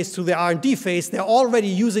construction phase, through their R&D phase, they're already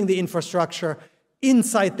using the infrastructure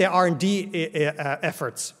inside their R&D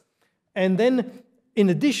efforts. And then, in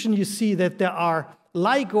addition, you see that there are,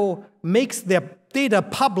 LIGO makes their data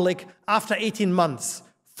public after 18 months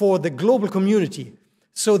for the global community.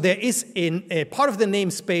 So there is a part of the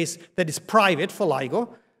namespace that is private for LIGO,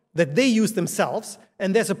 that they use themselves,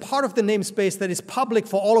 and there's a part of the namespace that is public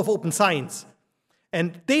for all of open science.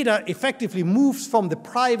 And data effectively moves from the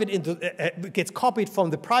private into, gets copied from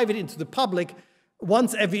the private into the public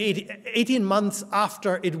once every 18 months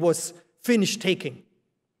after it was finished taking.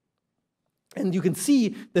 And you can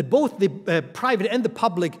see that both the private and the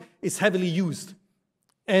public is heavily used.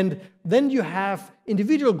 And then you have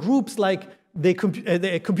individual groups like the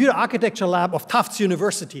Computer Architecture Lab of Tufts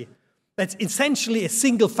University. That's essentially a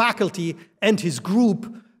single faculty and his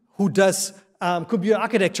group who does computer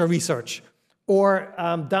architecture research. Or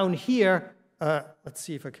down here, let's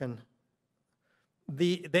see if I can.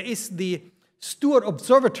 There is the Stewart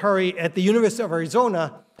Observatory at the University of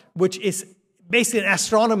Arizona, which is basically an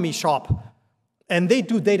astronomy shop. And they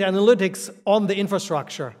do data analytics on the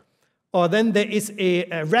infrastructure. Or then there is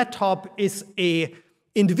Red Top is a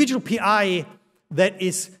individual PI that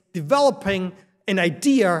is developing an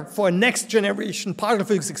idea for a next generation particle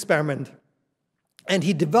physics experiment. And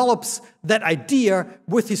he develops that idea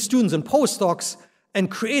with his students and postdocs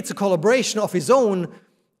and creates a collaboration of his own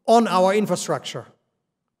on our infrastructure.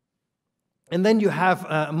 And then you have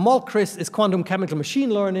Molchrist is quantum chemical machine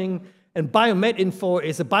learning, and BioMedInfo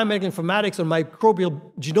is a biomedical informatics on microbial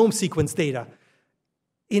genome sequence data.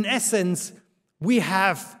 In essence, we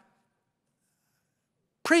have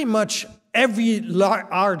pretty much every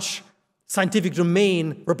large scientific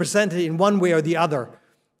domain represented in one way or the other.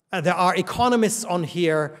 There are economists on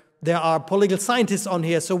here, there are political scientists on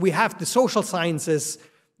here, so we have the social sciences,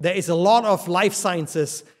 there is a lot of life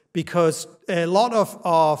sciences, because a lot of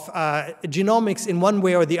genomics in one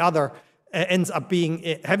way or the other ends up being,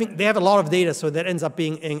 they have a lot of data, so that ends up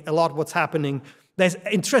being a lot what's happening. There's,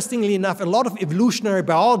 interestingly enough, a lot of evolutionary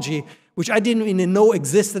biology, which I didn't even know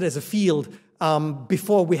existed as a field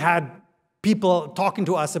before we had people talking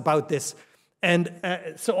to us about this. And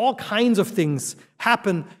so all kinds of things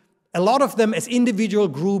happen, a lot of them as individual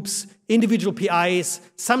groups, individual PIs,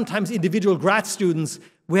 sometimes individual grad students.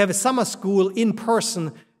 We have a summer school in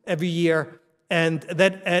person every year, and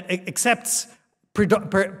that accepts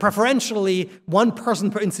preferentially one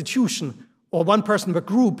person per institution or one person per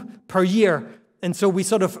group per year. And so we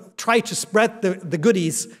sort of try to spread the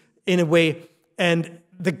goodies in a way. And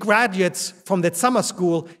the graduates from that summer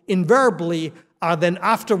school invariably are then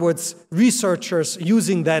afterwards researchers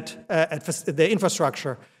using that the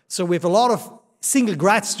infrastructure. So we have a lot of single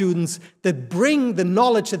grad students that bring the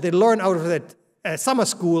knowledge that they learn out of that summer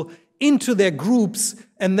school into their groups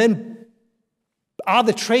and then are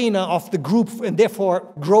the trainer of the group and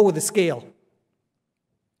therefore grow the scale.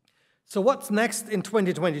 So what's next in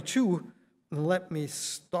 2022? Let me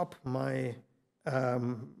stop my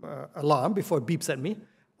alarm before it beeps at me.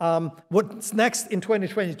 What's next in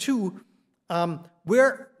 2022?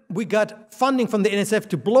 We got funding from the NSF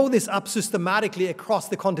to blow this up systematically across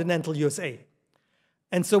the continental USA.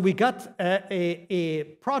 And so we got a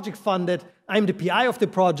project funded. I'm the PI of the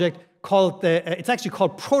project called, it's actually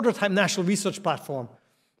called Prototype National Research Platform.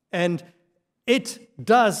 And it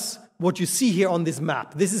does what you see here on this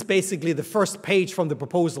map. This is basically the first page from the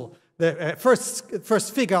proposal, the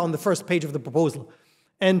first figure on the first page of the proposal.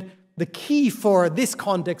 And the key for this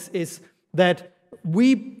context is that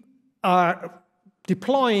we are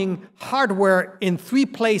deploying hardware in 3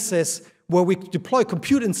 places where we deploy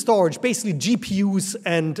compute and storage, basically GPUs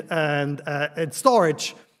and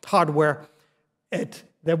storage hardware at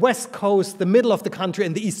the West Coast, the middle of the country,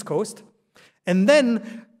 and the East Coast. And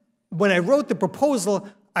then when I wrote the proposal,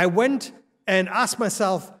 I went and asked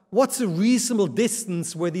myself, what's a reasonable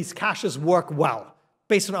distance where these caches work well,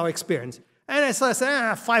 based on our experience? And I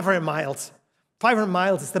said, 500 miles. 500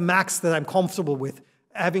 miles is the max that I'm comfortable with,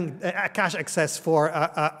 having cache access for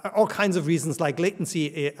all kinds of reasons like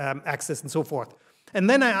latency access and so forth. And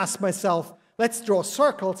then I asked myself, let's draw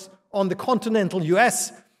circles on the continental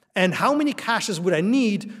US, and how many caches would I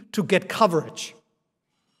need to get coverage?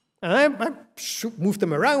 And I moved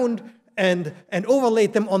them around and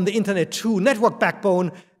overlaid them on the Internet 2 network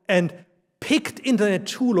backbone and picked Internet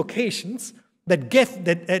 2 locations that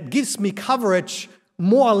gives me coverage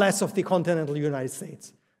more or less of the continental United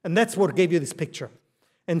States. And that's what gave you this picture.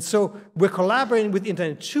 And so we're collaborating with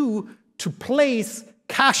Internet 2 to place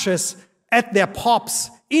caches at their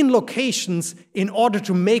POPs in locations in order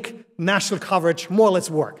to make national coverage more or less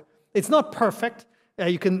work. It's not perfect.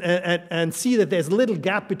 You can and see that there's a little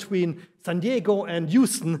gap between San Diego and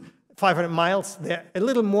Houston, 500 miles. They're a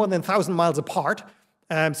little more than 1,000 miles apart.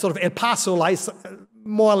 Sort of El Paso lies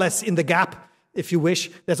more or less in the gap, if you wish.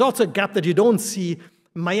 There's also a gap that you don't see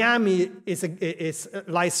Miami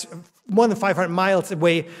lies more than 500 miles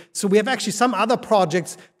away. So we have actually some other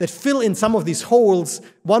projects that fill in some of these holes.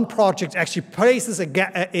 One project actually places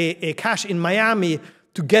a cache in Miami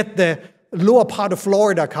to get the lower part of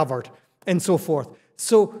Florida covered, and so forth.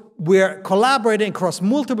 So we're collaborating across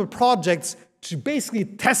multiple projects to basically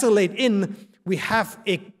tessellate in. We have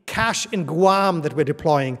a cache in Guam that we're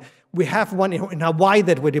deploying. We have one in Hawaii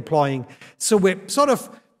that we're deploying. So we're sort of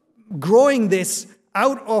growing this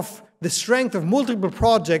out of the strength of multiple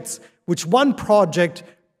projects, which one project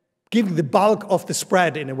giving the bulk of the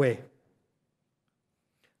spread in a way.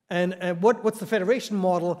 And what's the federation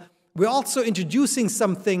model? We're also introducing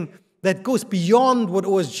something that goes beyond what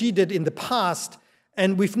OSG did in the past.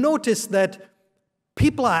 And we've noticed that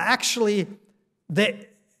people are actually, the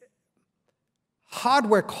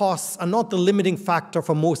hardware costs are not the limiting factor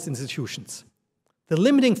for most institutions. The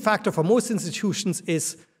limiting factor for most institutions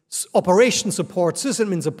is operation support,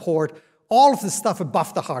 sysadmin support, all of the stuff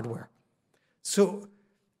above the hardware. So,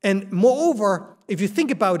 and moreover, if you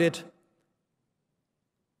think about it,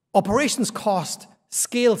 operations cost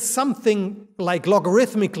scales something like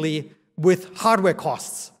logarithmically with hardware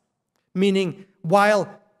costs, meaning while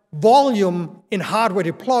volume in hardware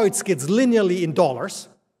deployed scales linearly in dollars,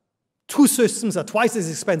 2 systems are twice as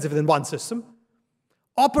expensive than 1 system.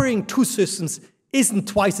 Operating 2 systems isn't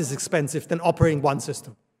twice as expensive than operating 1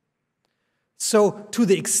 system. So to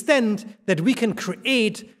the extent that we can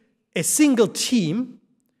create a single team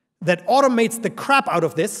that automates the crap out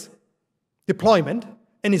of this deployment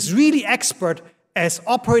and is really expert as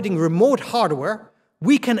operating remote hardware,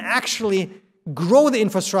 we can actually grow the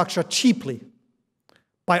infrastructure cheaply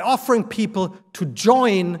by offering people to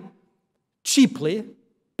join cheaply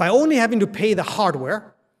by only having to pay the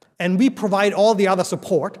hardware, and we provide all the other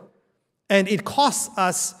support, and it costs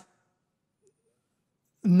us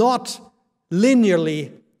not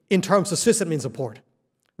linearly in terms of sysadmin support.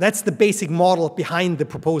 That's the basic model behind the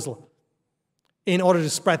proposal in order to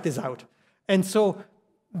spread this out. And so,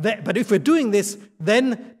 but if we're doing this,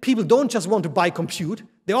 then people don't just want to buy compute,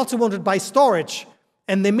 they also want to buy storage.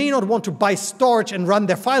 And they may not want to buy storage and run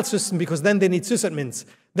their file system because then they need sysadmins.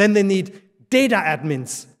 Then they need data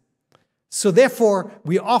admins. So therefore,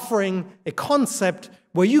 we're offering a concept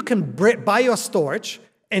where you can buy your storage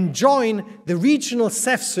and join the regional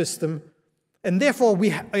Ceph system. And therefore,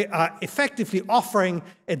 we are effectively offering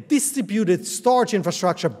a distributed storage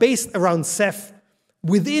infrastructure based around Ceph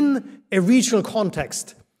within a regional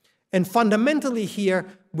context. And fundamentally here,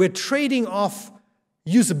 we're trading off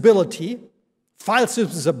usability. File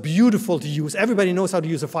systems are beautiful to use. Everybody knows how to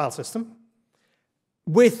use a file system.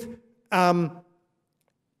 With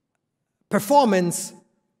performance,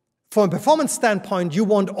 from a performance standpoint, you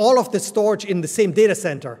want all of the storage in the same data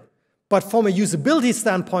center. But from a usability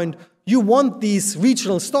standpoint, you want these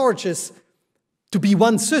regional storages to be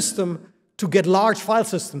one system to get large file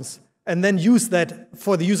systems and then use that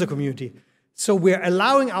for the user community. So we're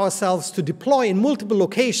allowing ourselves to deploy in multiple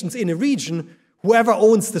locations in a region, whoever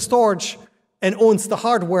owns the storage and owns the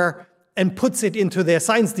hardware and puts it into their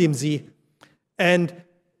Science DMZ. And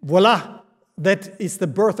voila, that is the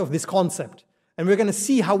birth of this concept. And we're going to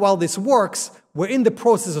see how well this works. We're in the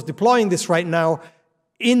process of deploying this right now.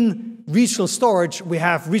 In regional storage, we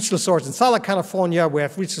have regional storage in Southern California, we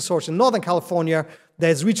have regional storage in Northern California,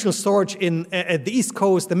 there's regional storage at the East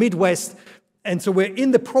Coast, the Midwest, and so we're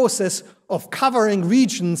in the process of covering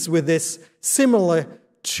regions with this similar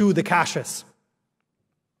to the caches.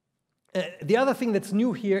 The other thing that's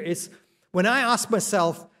new here is when I ask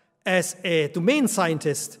myself as a domain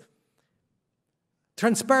scientist,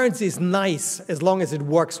 transparency is nice as long as it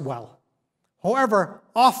works well. However,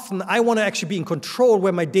 often I want to actually be in control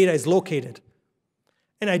where my data is located.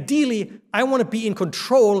 And ideally, I want to be in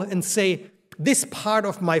control and say, this part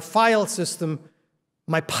of my file system,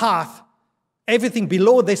 my path, everything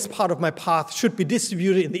below this part of my path should be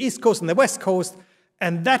distributed in the East Coast and the West Coast,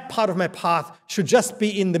 and that part of my path should just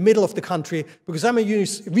be in the middle of the country because I'm going to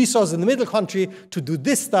use resources in the middle country to do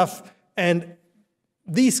this stuff and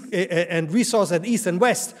resources at East and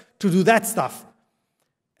West to do that stuff.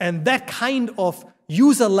 And that kind of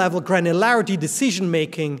user-level granularity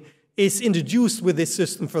decision-making is introduced with this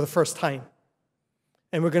system for the first time.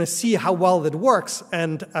 And we're going to see how well that works,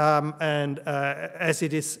 and as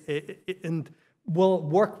it is, and we'll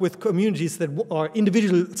work with communities that are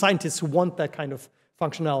individual scientists who want that kind of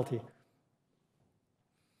functionality.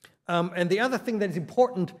 And the other thing that is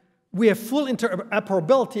important, we have full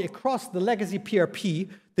interoperability across the legacy PRP,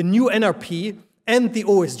 the new NRP, and the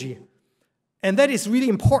OSG. And that is really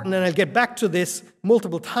important, and I'll get back to this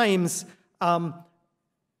multiple times. But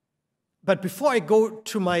before I go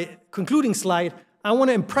to my concluding slide, I want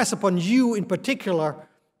to impress upon you in particular,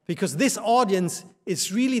 because this audience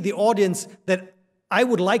is really the audience that I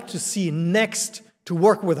would like to see next to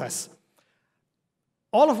work with us.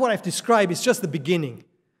 All of what I've described is just the beginning,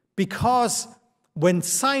 because when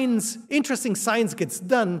science, interesting science gets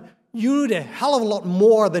done, you need a hell of a lot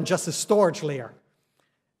more than just a storage layer.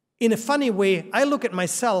 In a funny way, I look at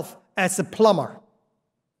myself as a plumber.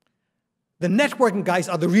 The networking guys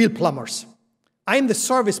are the real plumbers. I'm the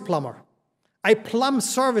service plumber. I plumb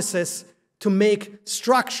services to make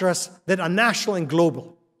structures that are national and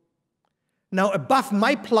global. Now, above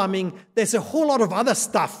my plumbing, there's a whole lot of other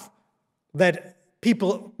stuff that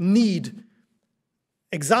people need.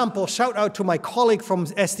 Example, shout out to my colleague from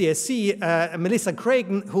SDSC, Melissa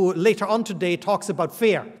Cragen, who later on today talks about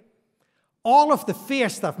FAIR. All of the FAIR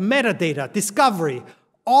stuff, metadata, discovery,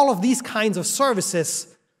 all of these kinds of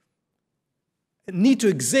services need to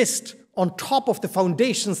exist on top of the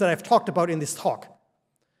foundations that I've talked about in this talk.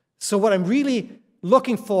 So what I'm really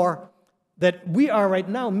looking for, that we are right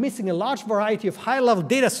now missing a large variety of high-level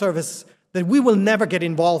data services that we will never get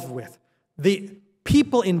involved with. The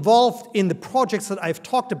people involved in the projects that I've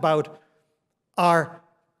talked about are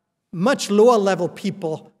much lower level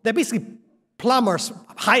people. They're basically plumbers,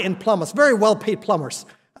 high-end plumbers, very well-paid plumbers.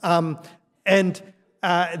 They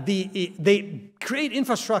create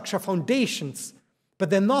infrastructure foundations, but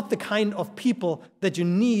they're not the kind of people that you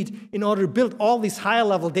need in order to build all these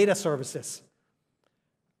higher-level data services.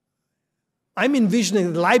 I'm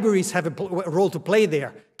envisioning that libraries have a role to play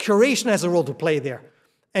there. Curation has a role to play there.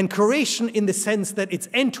 And curation in the sense that it's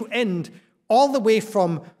end-to-end, all the way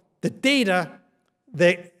from the data,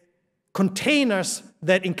 the containers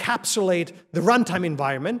that encapsulate the runtime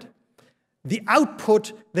environment, the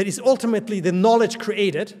output that is ultimately the knowledge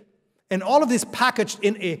created, and all of this packaged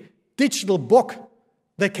in a digital book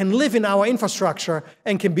that can live in our infrastructure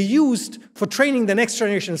and can be used for training the next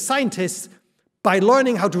generation of scientists by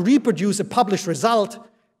learning how to reproduce a published result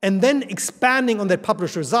and then expanding on that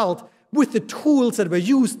published result with the tools that were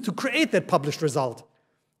used to create that published result.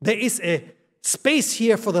 There is a space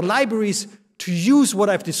here for the libraries to use what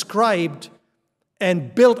I've described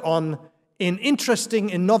and build on in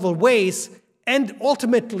interesting and novel ways, and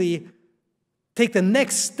ultimately take the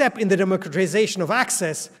next step in the democratization of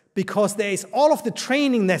access, because there is all of the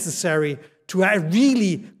training necessary to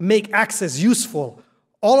really make access useful,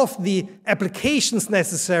 all of the applications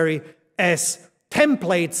necessary as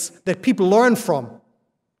templates that people learn from.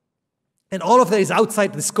 And all of that is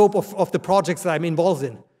outside the scope of the projects that I'm involved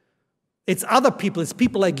in. It's other people, it's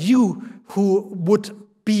people like you who would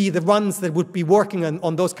be the ones that would be working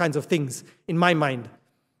on those kinds of things, in my mind.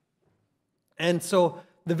 And so,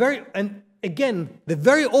 the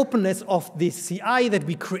very openness of the CI that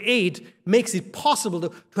we create makes it possible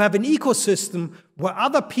to have an ecosystem where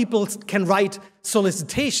other people can write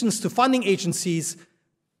solicitations to funding agencies,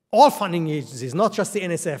 all funding agencies, not just the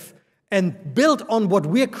NSF, and build on what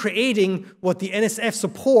we're creating, what the NSF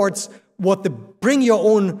supports, what the bring your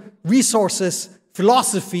own resources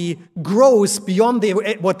philosophy grows beyond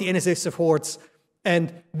what the NSF supports,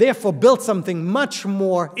 and therefore build something much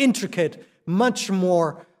more intricate, much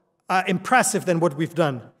more impressive than what we've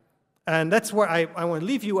done. And that's where I want to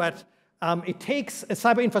leave you at. It takes a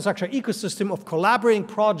cyber infrastructure ecosystem of collaborating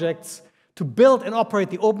projects to build and operate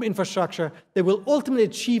the open infrastructure that will ultimately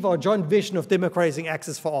achieve our joint vision of democratizing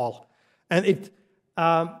access for all. And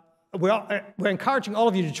we're encouraging all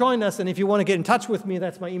of you to join us, and if you want to get in touch with me,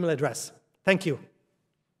 that's my email address. Thank you.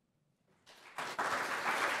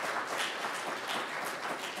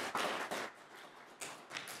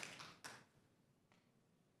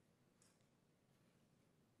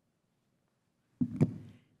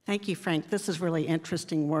 Thank you, Frank. This is really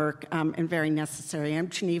interesting work and very necessary. I'm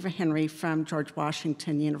Geneva Henry from George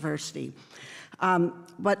Washington University.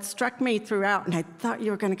 What struck me throughout, and I thought you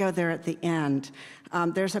were going to go there at the end,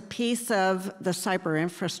 there's a piece of the cyber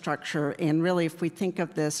infrastructure, and really if we think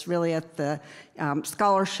of this really at the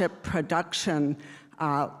scholarship production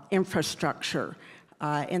infrastructure,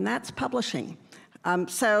 and that's publishing.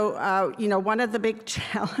 You know, one of the big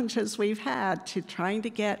challenges we've had to trying to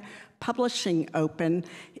get publishing open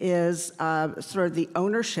is sort of the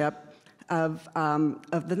ownership of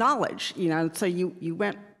the knowledge. You know, so you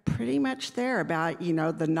went pretty much there about, you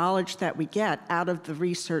know, the knowledge that we get out of the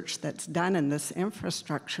research that's done in this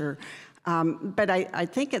infrastructure. But I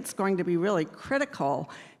think it's going to be really critical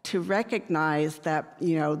to recognize that,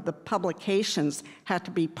 you know, the publications have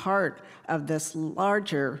to be part of this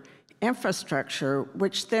larger infrastructure,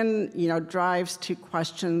 which then, you know, drives to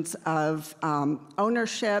questions of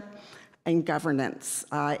ownership, and governance.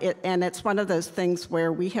 And it's one of those things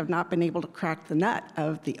where we have not been able to crack the nut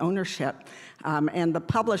of the ownership. And the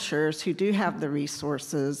publishers who do have the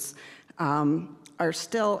resources are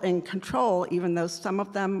still in control, even though some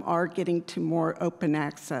of them are getting to more open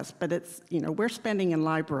access. But it's, we're spending in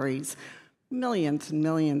libraries millions and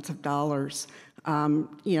millions of dollars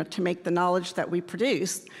to make the knowledge that we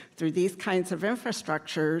produce through these kinds of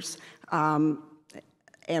infrastructures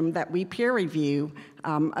and that we peer review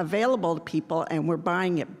available to people, and we're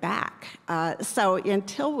buying it back. So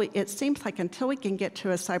it seems like until we can get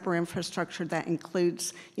to a cyber infrastructure that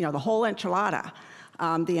includes, the whole enchilada,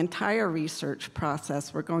 the entire research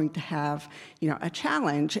process, we're going to have, a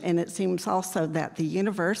challenge. And it seems also that the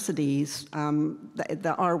universities,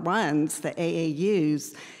 the R1s, the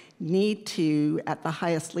AAUs, need to, at the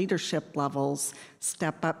highest leadership levels,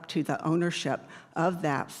 step up to the ownership of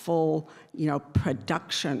that full,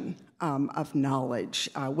 production of knowledge,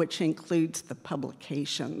 which includes the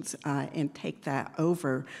publications, and take that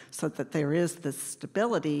over so that there is this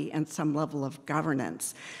stability and some level of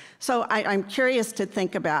governance. So I'm curious to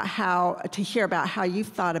hear about how you've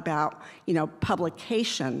thought about,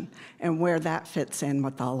 publication and where that fits in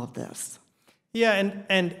with all of this. Yeah,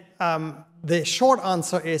 and the short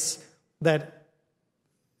answer is that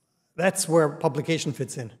that's where publication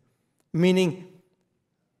fits in. Meaning,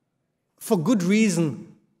 for good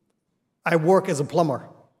reason, I work as a plumber.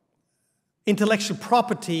 Intellectual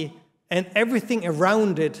property and everything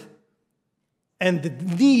around it, and the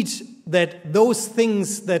need that those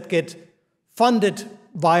things that get funded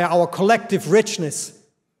via our collective richness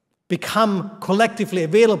become collectively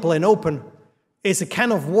available and open, is a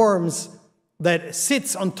can of worms that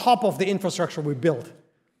sits on top of the infrastructure we build.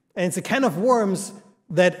 And it's a can of worms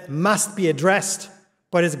that must be addressed,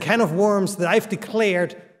 but it's a can of worms that I've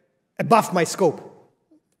declared above my scope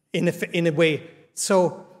in a way.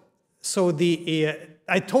 So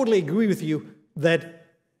I totally agree with you that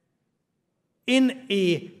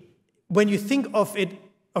when you think of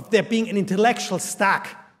there being an intellectual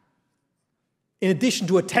stack in addition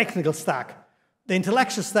to a technical stack, the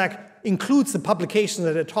intellectual stack includes the publications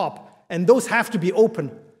at the top. And those have to be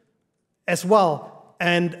open as well.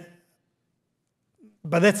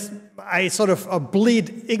 But I sort of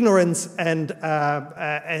bleed ignorance and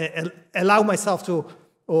allow myself to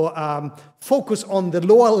focus on the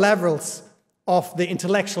lower levels of the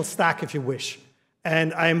intellectual stack, if you wish.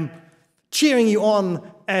 And I'm cheering you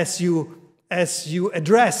on as you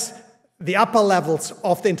address the upper levels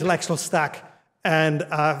of the intellectual stack and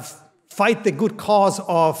fight the good cause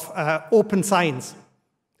of open science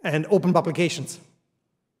and open publications.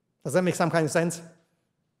 Does that make some kind of sense?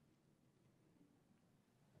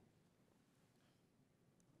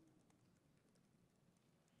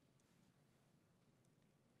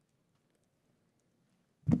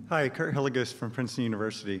 Hi, Kurt Hilligus from Princeton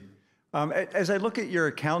University. As I look at your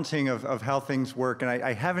accounting of how things work, and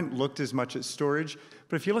I haven't looked as much at storage,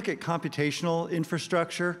 but if you look at computational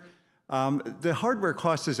infrastructure, the hardware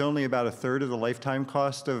cost is only about 1/3 of the lifetime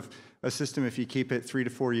cost of a system if you keep it 3 to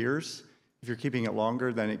 4 years. If you're keeping it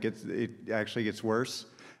longer, then it actually gets worse.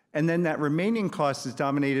 And then that remaining cost is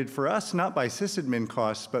dominated for us not by sysadmin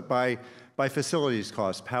costs, but by facilities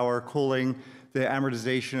costs, power, cooling, the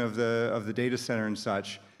amortization of the data center and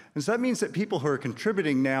such. And so that means that people who are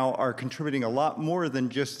contributing now are contributing a lot more than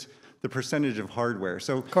just the percentage of hardware.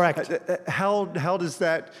 So correct. How does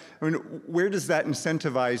that, where does that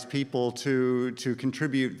incentivize people to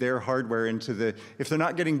contribute their hardware into if they're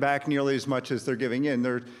not getting back nearly as much as they're giving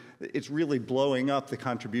in, it's really blowing up the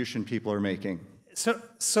contribution people are making.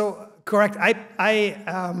 So correct.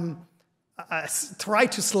 I try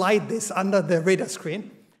to slide this under the radar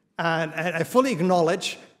screen, and I fully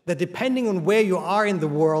acknowledge that depending on where you are in the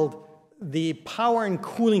world, the power and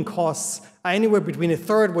cooling costs are anywhere between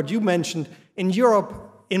 1/3, what you mentioned. In Europe,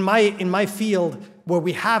 in my field, where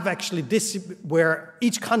we have actually where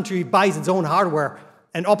each country buys its own hardware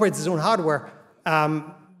and operates its own hardware,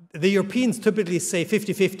 the Europeans typically say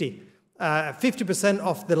 50-50. 50%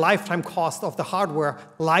 of the lifetime cost of the hardware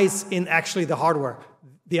lies in actually the hardware.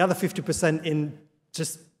 The other 50% in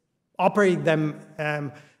just operating them.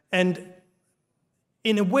 And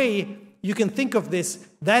in a way, you can think of this,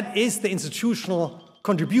 that is the institutional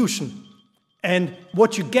contribution. And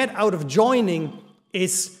what you get out of joining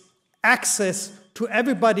is access to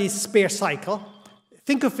everybody's spare cycle.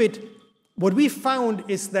 Think of it, what we found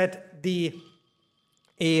is that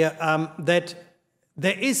that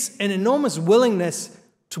there is an enormous willingness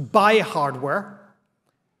to buy hardware,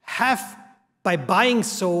 have, by buying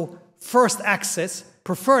so, first access,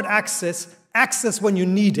 preferred access, access when you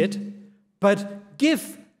need it, but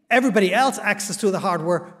give everybody else access to the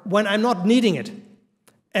hardware when I'm not needing it.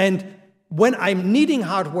 And when I'm needing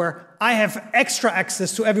hardware, I have extra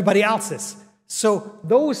access to everybody else's. So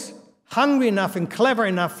those hungry enough and clever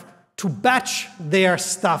enough to batch their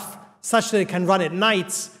stuff such that it can run at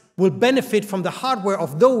nights will benefit from the hardware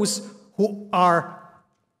of those who are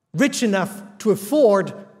rich enough to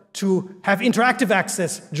afford to have interactive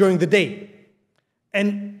access during the day.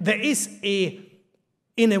 And there is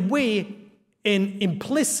in a way, an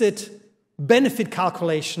implicit benefit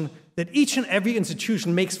calculation that each and every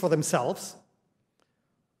institution makes for themselves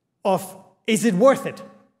of, is it worth it?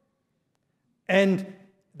 And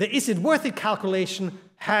the is it worth it calculation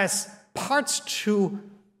has parts to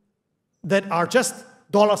that are just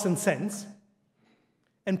dollars and cents,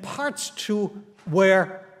 and parts to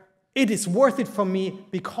where it is worth it for me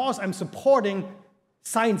because I'm supporting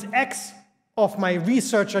science X of my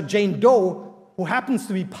researcher Jane Doe, who happens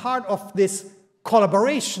to be part of this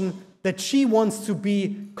collaboration that she wants to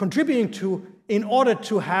be contributing to in order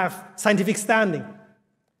to have scientific standing.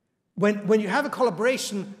 When you have a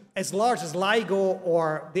collaboration as large as LIGO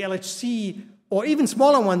or the LHC, or even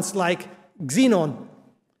smaller ones like Xenon,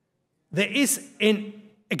 there is an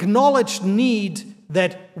acknowledged need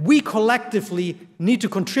that we collectively need to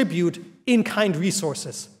contribute in-kind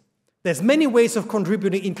resources. There's many ways of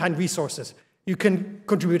contributing in-kind resources. You can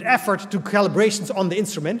contribute effort to calibrations on the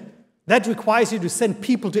instrument. That requires you to send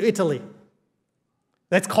people to Italy.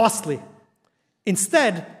 That's costly.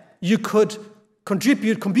 Instead, you could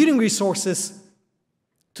contribute computing resources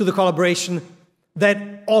to the collaboration that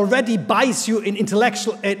already buys you an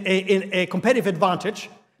intellectual, a competitive advantage,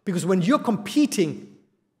 because when you're competing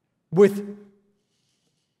with,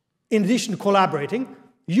 in addition to collaborating,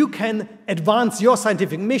 you can advance your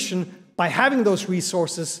scientific mission by having those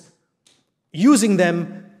resources, using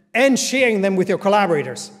them, and sharing them with your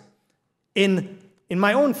collaborators. In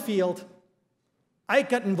my own field, I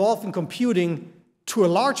got involved in computing to a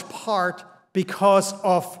large part because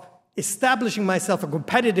of establishing myself a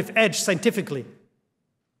competitive edge scientifically.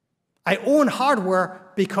 I own hardware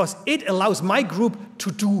because it allows my group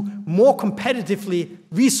to do more competitively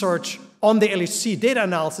research on the LHC data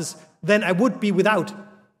analysis than I would be without.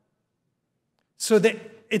 So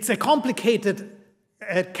it's a complicated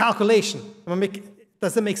calculation.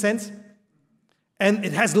 Does that make sense? And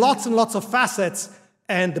it has lots and lots of facets,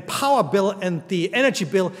 and the power bill and the energy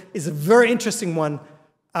bill is a very interesting one.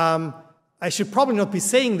 I should probably not be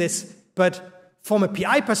saying this, but from a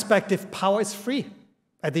PI perspective, power is free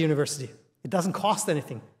at the university. It doesn't cost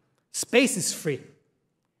anything. Space is free.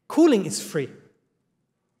 Cooling is free.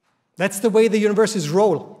 That's the way the universities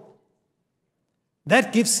roll.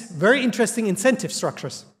 That gives very interesting incentive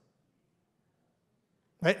structures.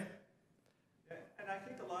 Right? And I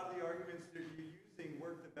think a lot of the arguments that you're using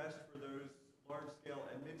work the best for those large scale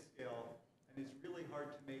and mid scale, and it's really hard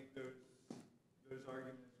to make those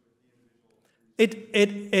arguments with the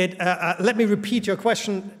individual. Let me repeat your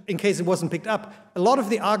question in case it wasn't picked up. A lot of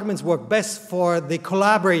the arguments work best for the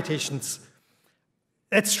collaborations.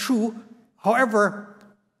 That's true. However,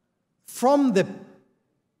 from the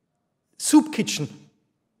soup kitchen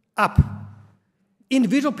up,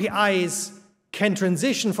 individual PIs can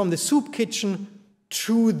transition from the soup kitchen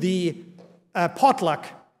to the potluck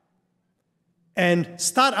and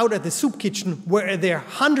start out at the soup kitchen where they're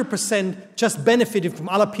 100% just benefiting from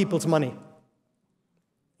other people's money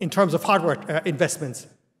in terms of hardware investments.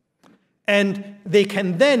 And they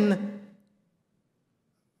can then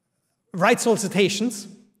write solicitations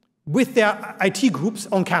with their IT groups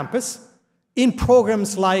on campus in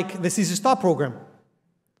programs like the CC Star program,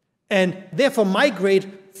 and therefore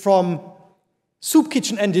migrate from soup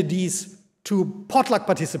kitchen entities to potluck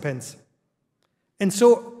participants. And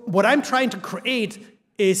so what I'm trying to create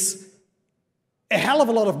is a hell of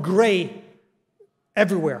a lot of gray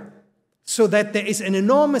everywhere, so that there is an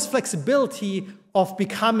enormous flexibility of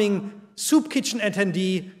becoming soup kitchen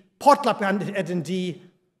attendee, potluck attendee,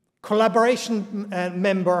 collaboration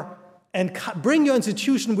member, and bring your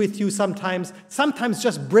institution with you sometimes. Sometimes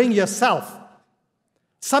just bring yourself.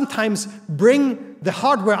 Sometimes bring the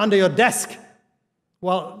hardware under your desk.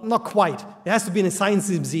 Well, not quite. It has to be in a science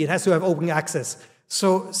museum. It has to have open access.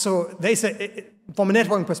 So they say, from a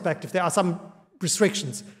networking perspective, there are some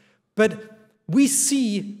restrictions. But we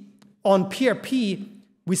see on PRP,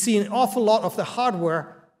 we see an awful lot of the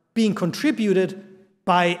hardware being contributed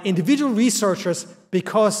by individual researchers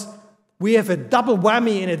because we have a double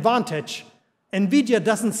whammy in advantage. NVIDIA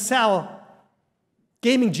doesn't sell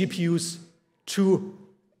gaming GPUs to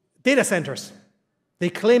data centers. They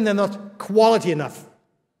claim they're not quality enough.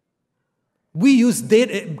 We use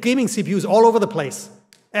gaming CPUs all over the place.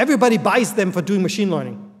 Everybody buys them for doing machine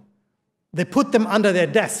learning. They put them under their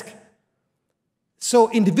desk. So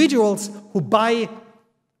individuals who buy,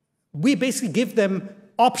 we basically give them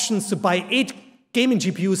options to buy 8 gaming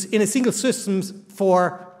GPUs in a single system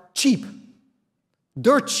for cheap.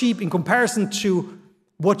 Dirt cheap in comparison to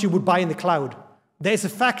what you would buy in the cloud. There's a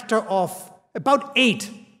factor of about 8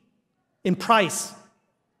 in price.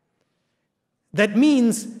 That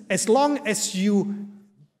means as long as you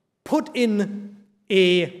put in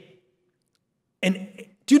an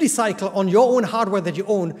duty cycle on your own hardware that you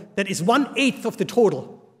own that is 1/8 of the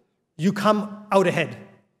total, you come out ahead.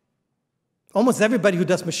 Almost everybody who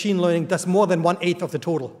does machine learning does more than 1/8 of the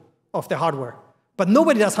total of the hardware. But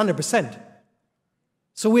nobody does 100%.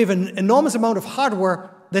 So we have an enormous amount of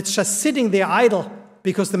hardware that's just sitting there idle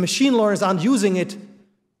because the machine learners aren't using it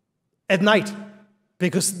at night,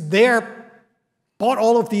 because they're bought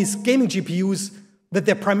all of these gaming GPUs that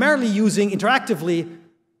they're primarily using interactively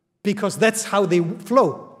because that's how they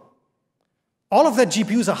flow. All of that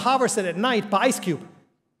GPUs are harvested at night by IceCube.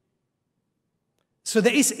 So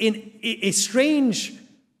there is a strange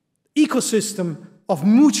ecosystem of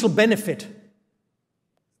mutual benefit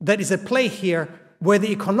that is at play here, where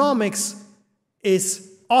the economics is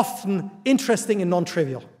often interesting and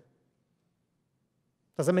non-trivial.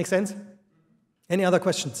 Does that make sense? Any other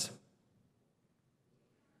questions?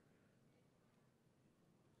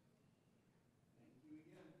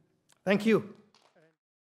 Thank you.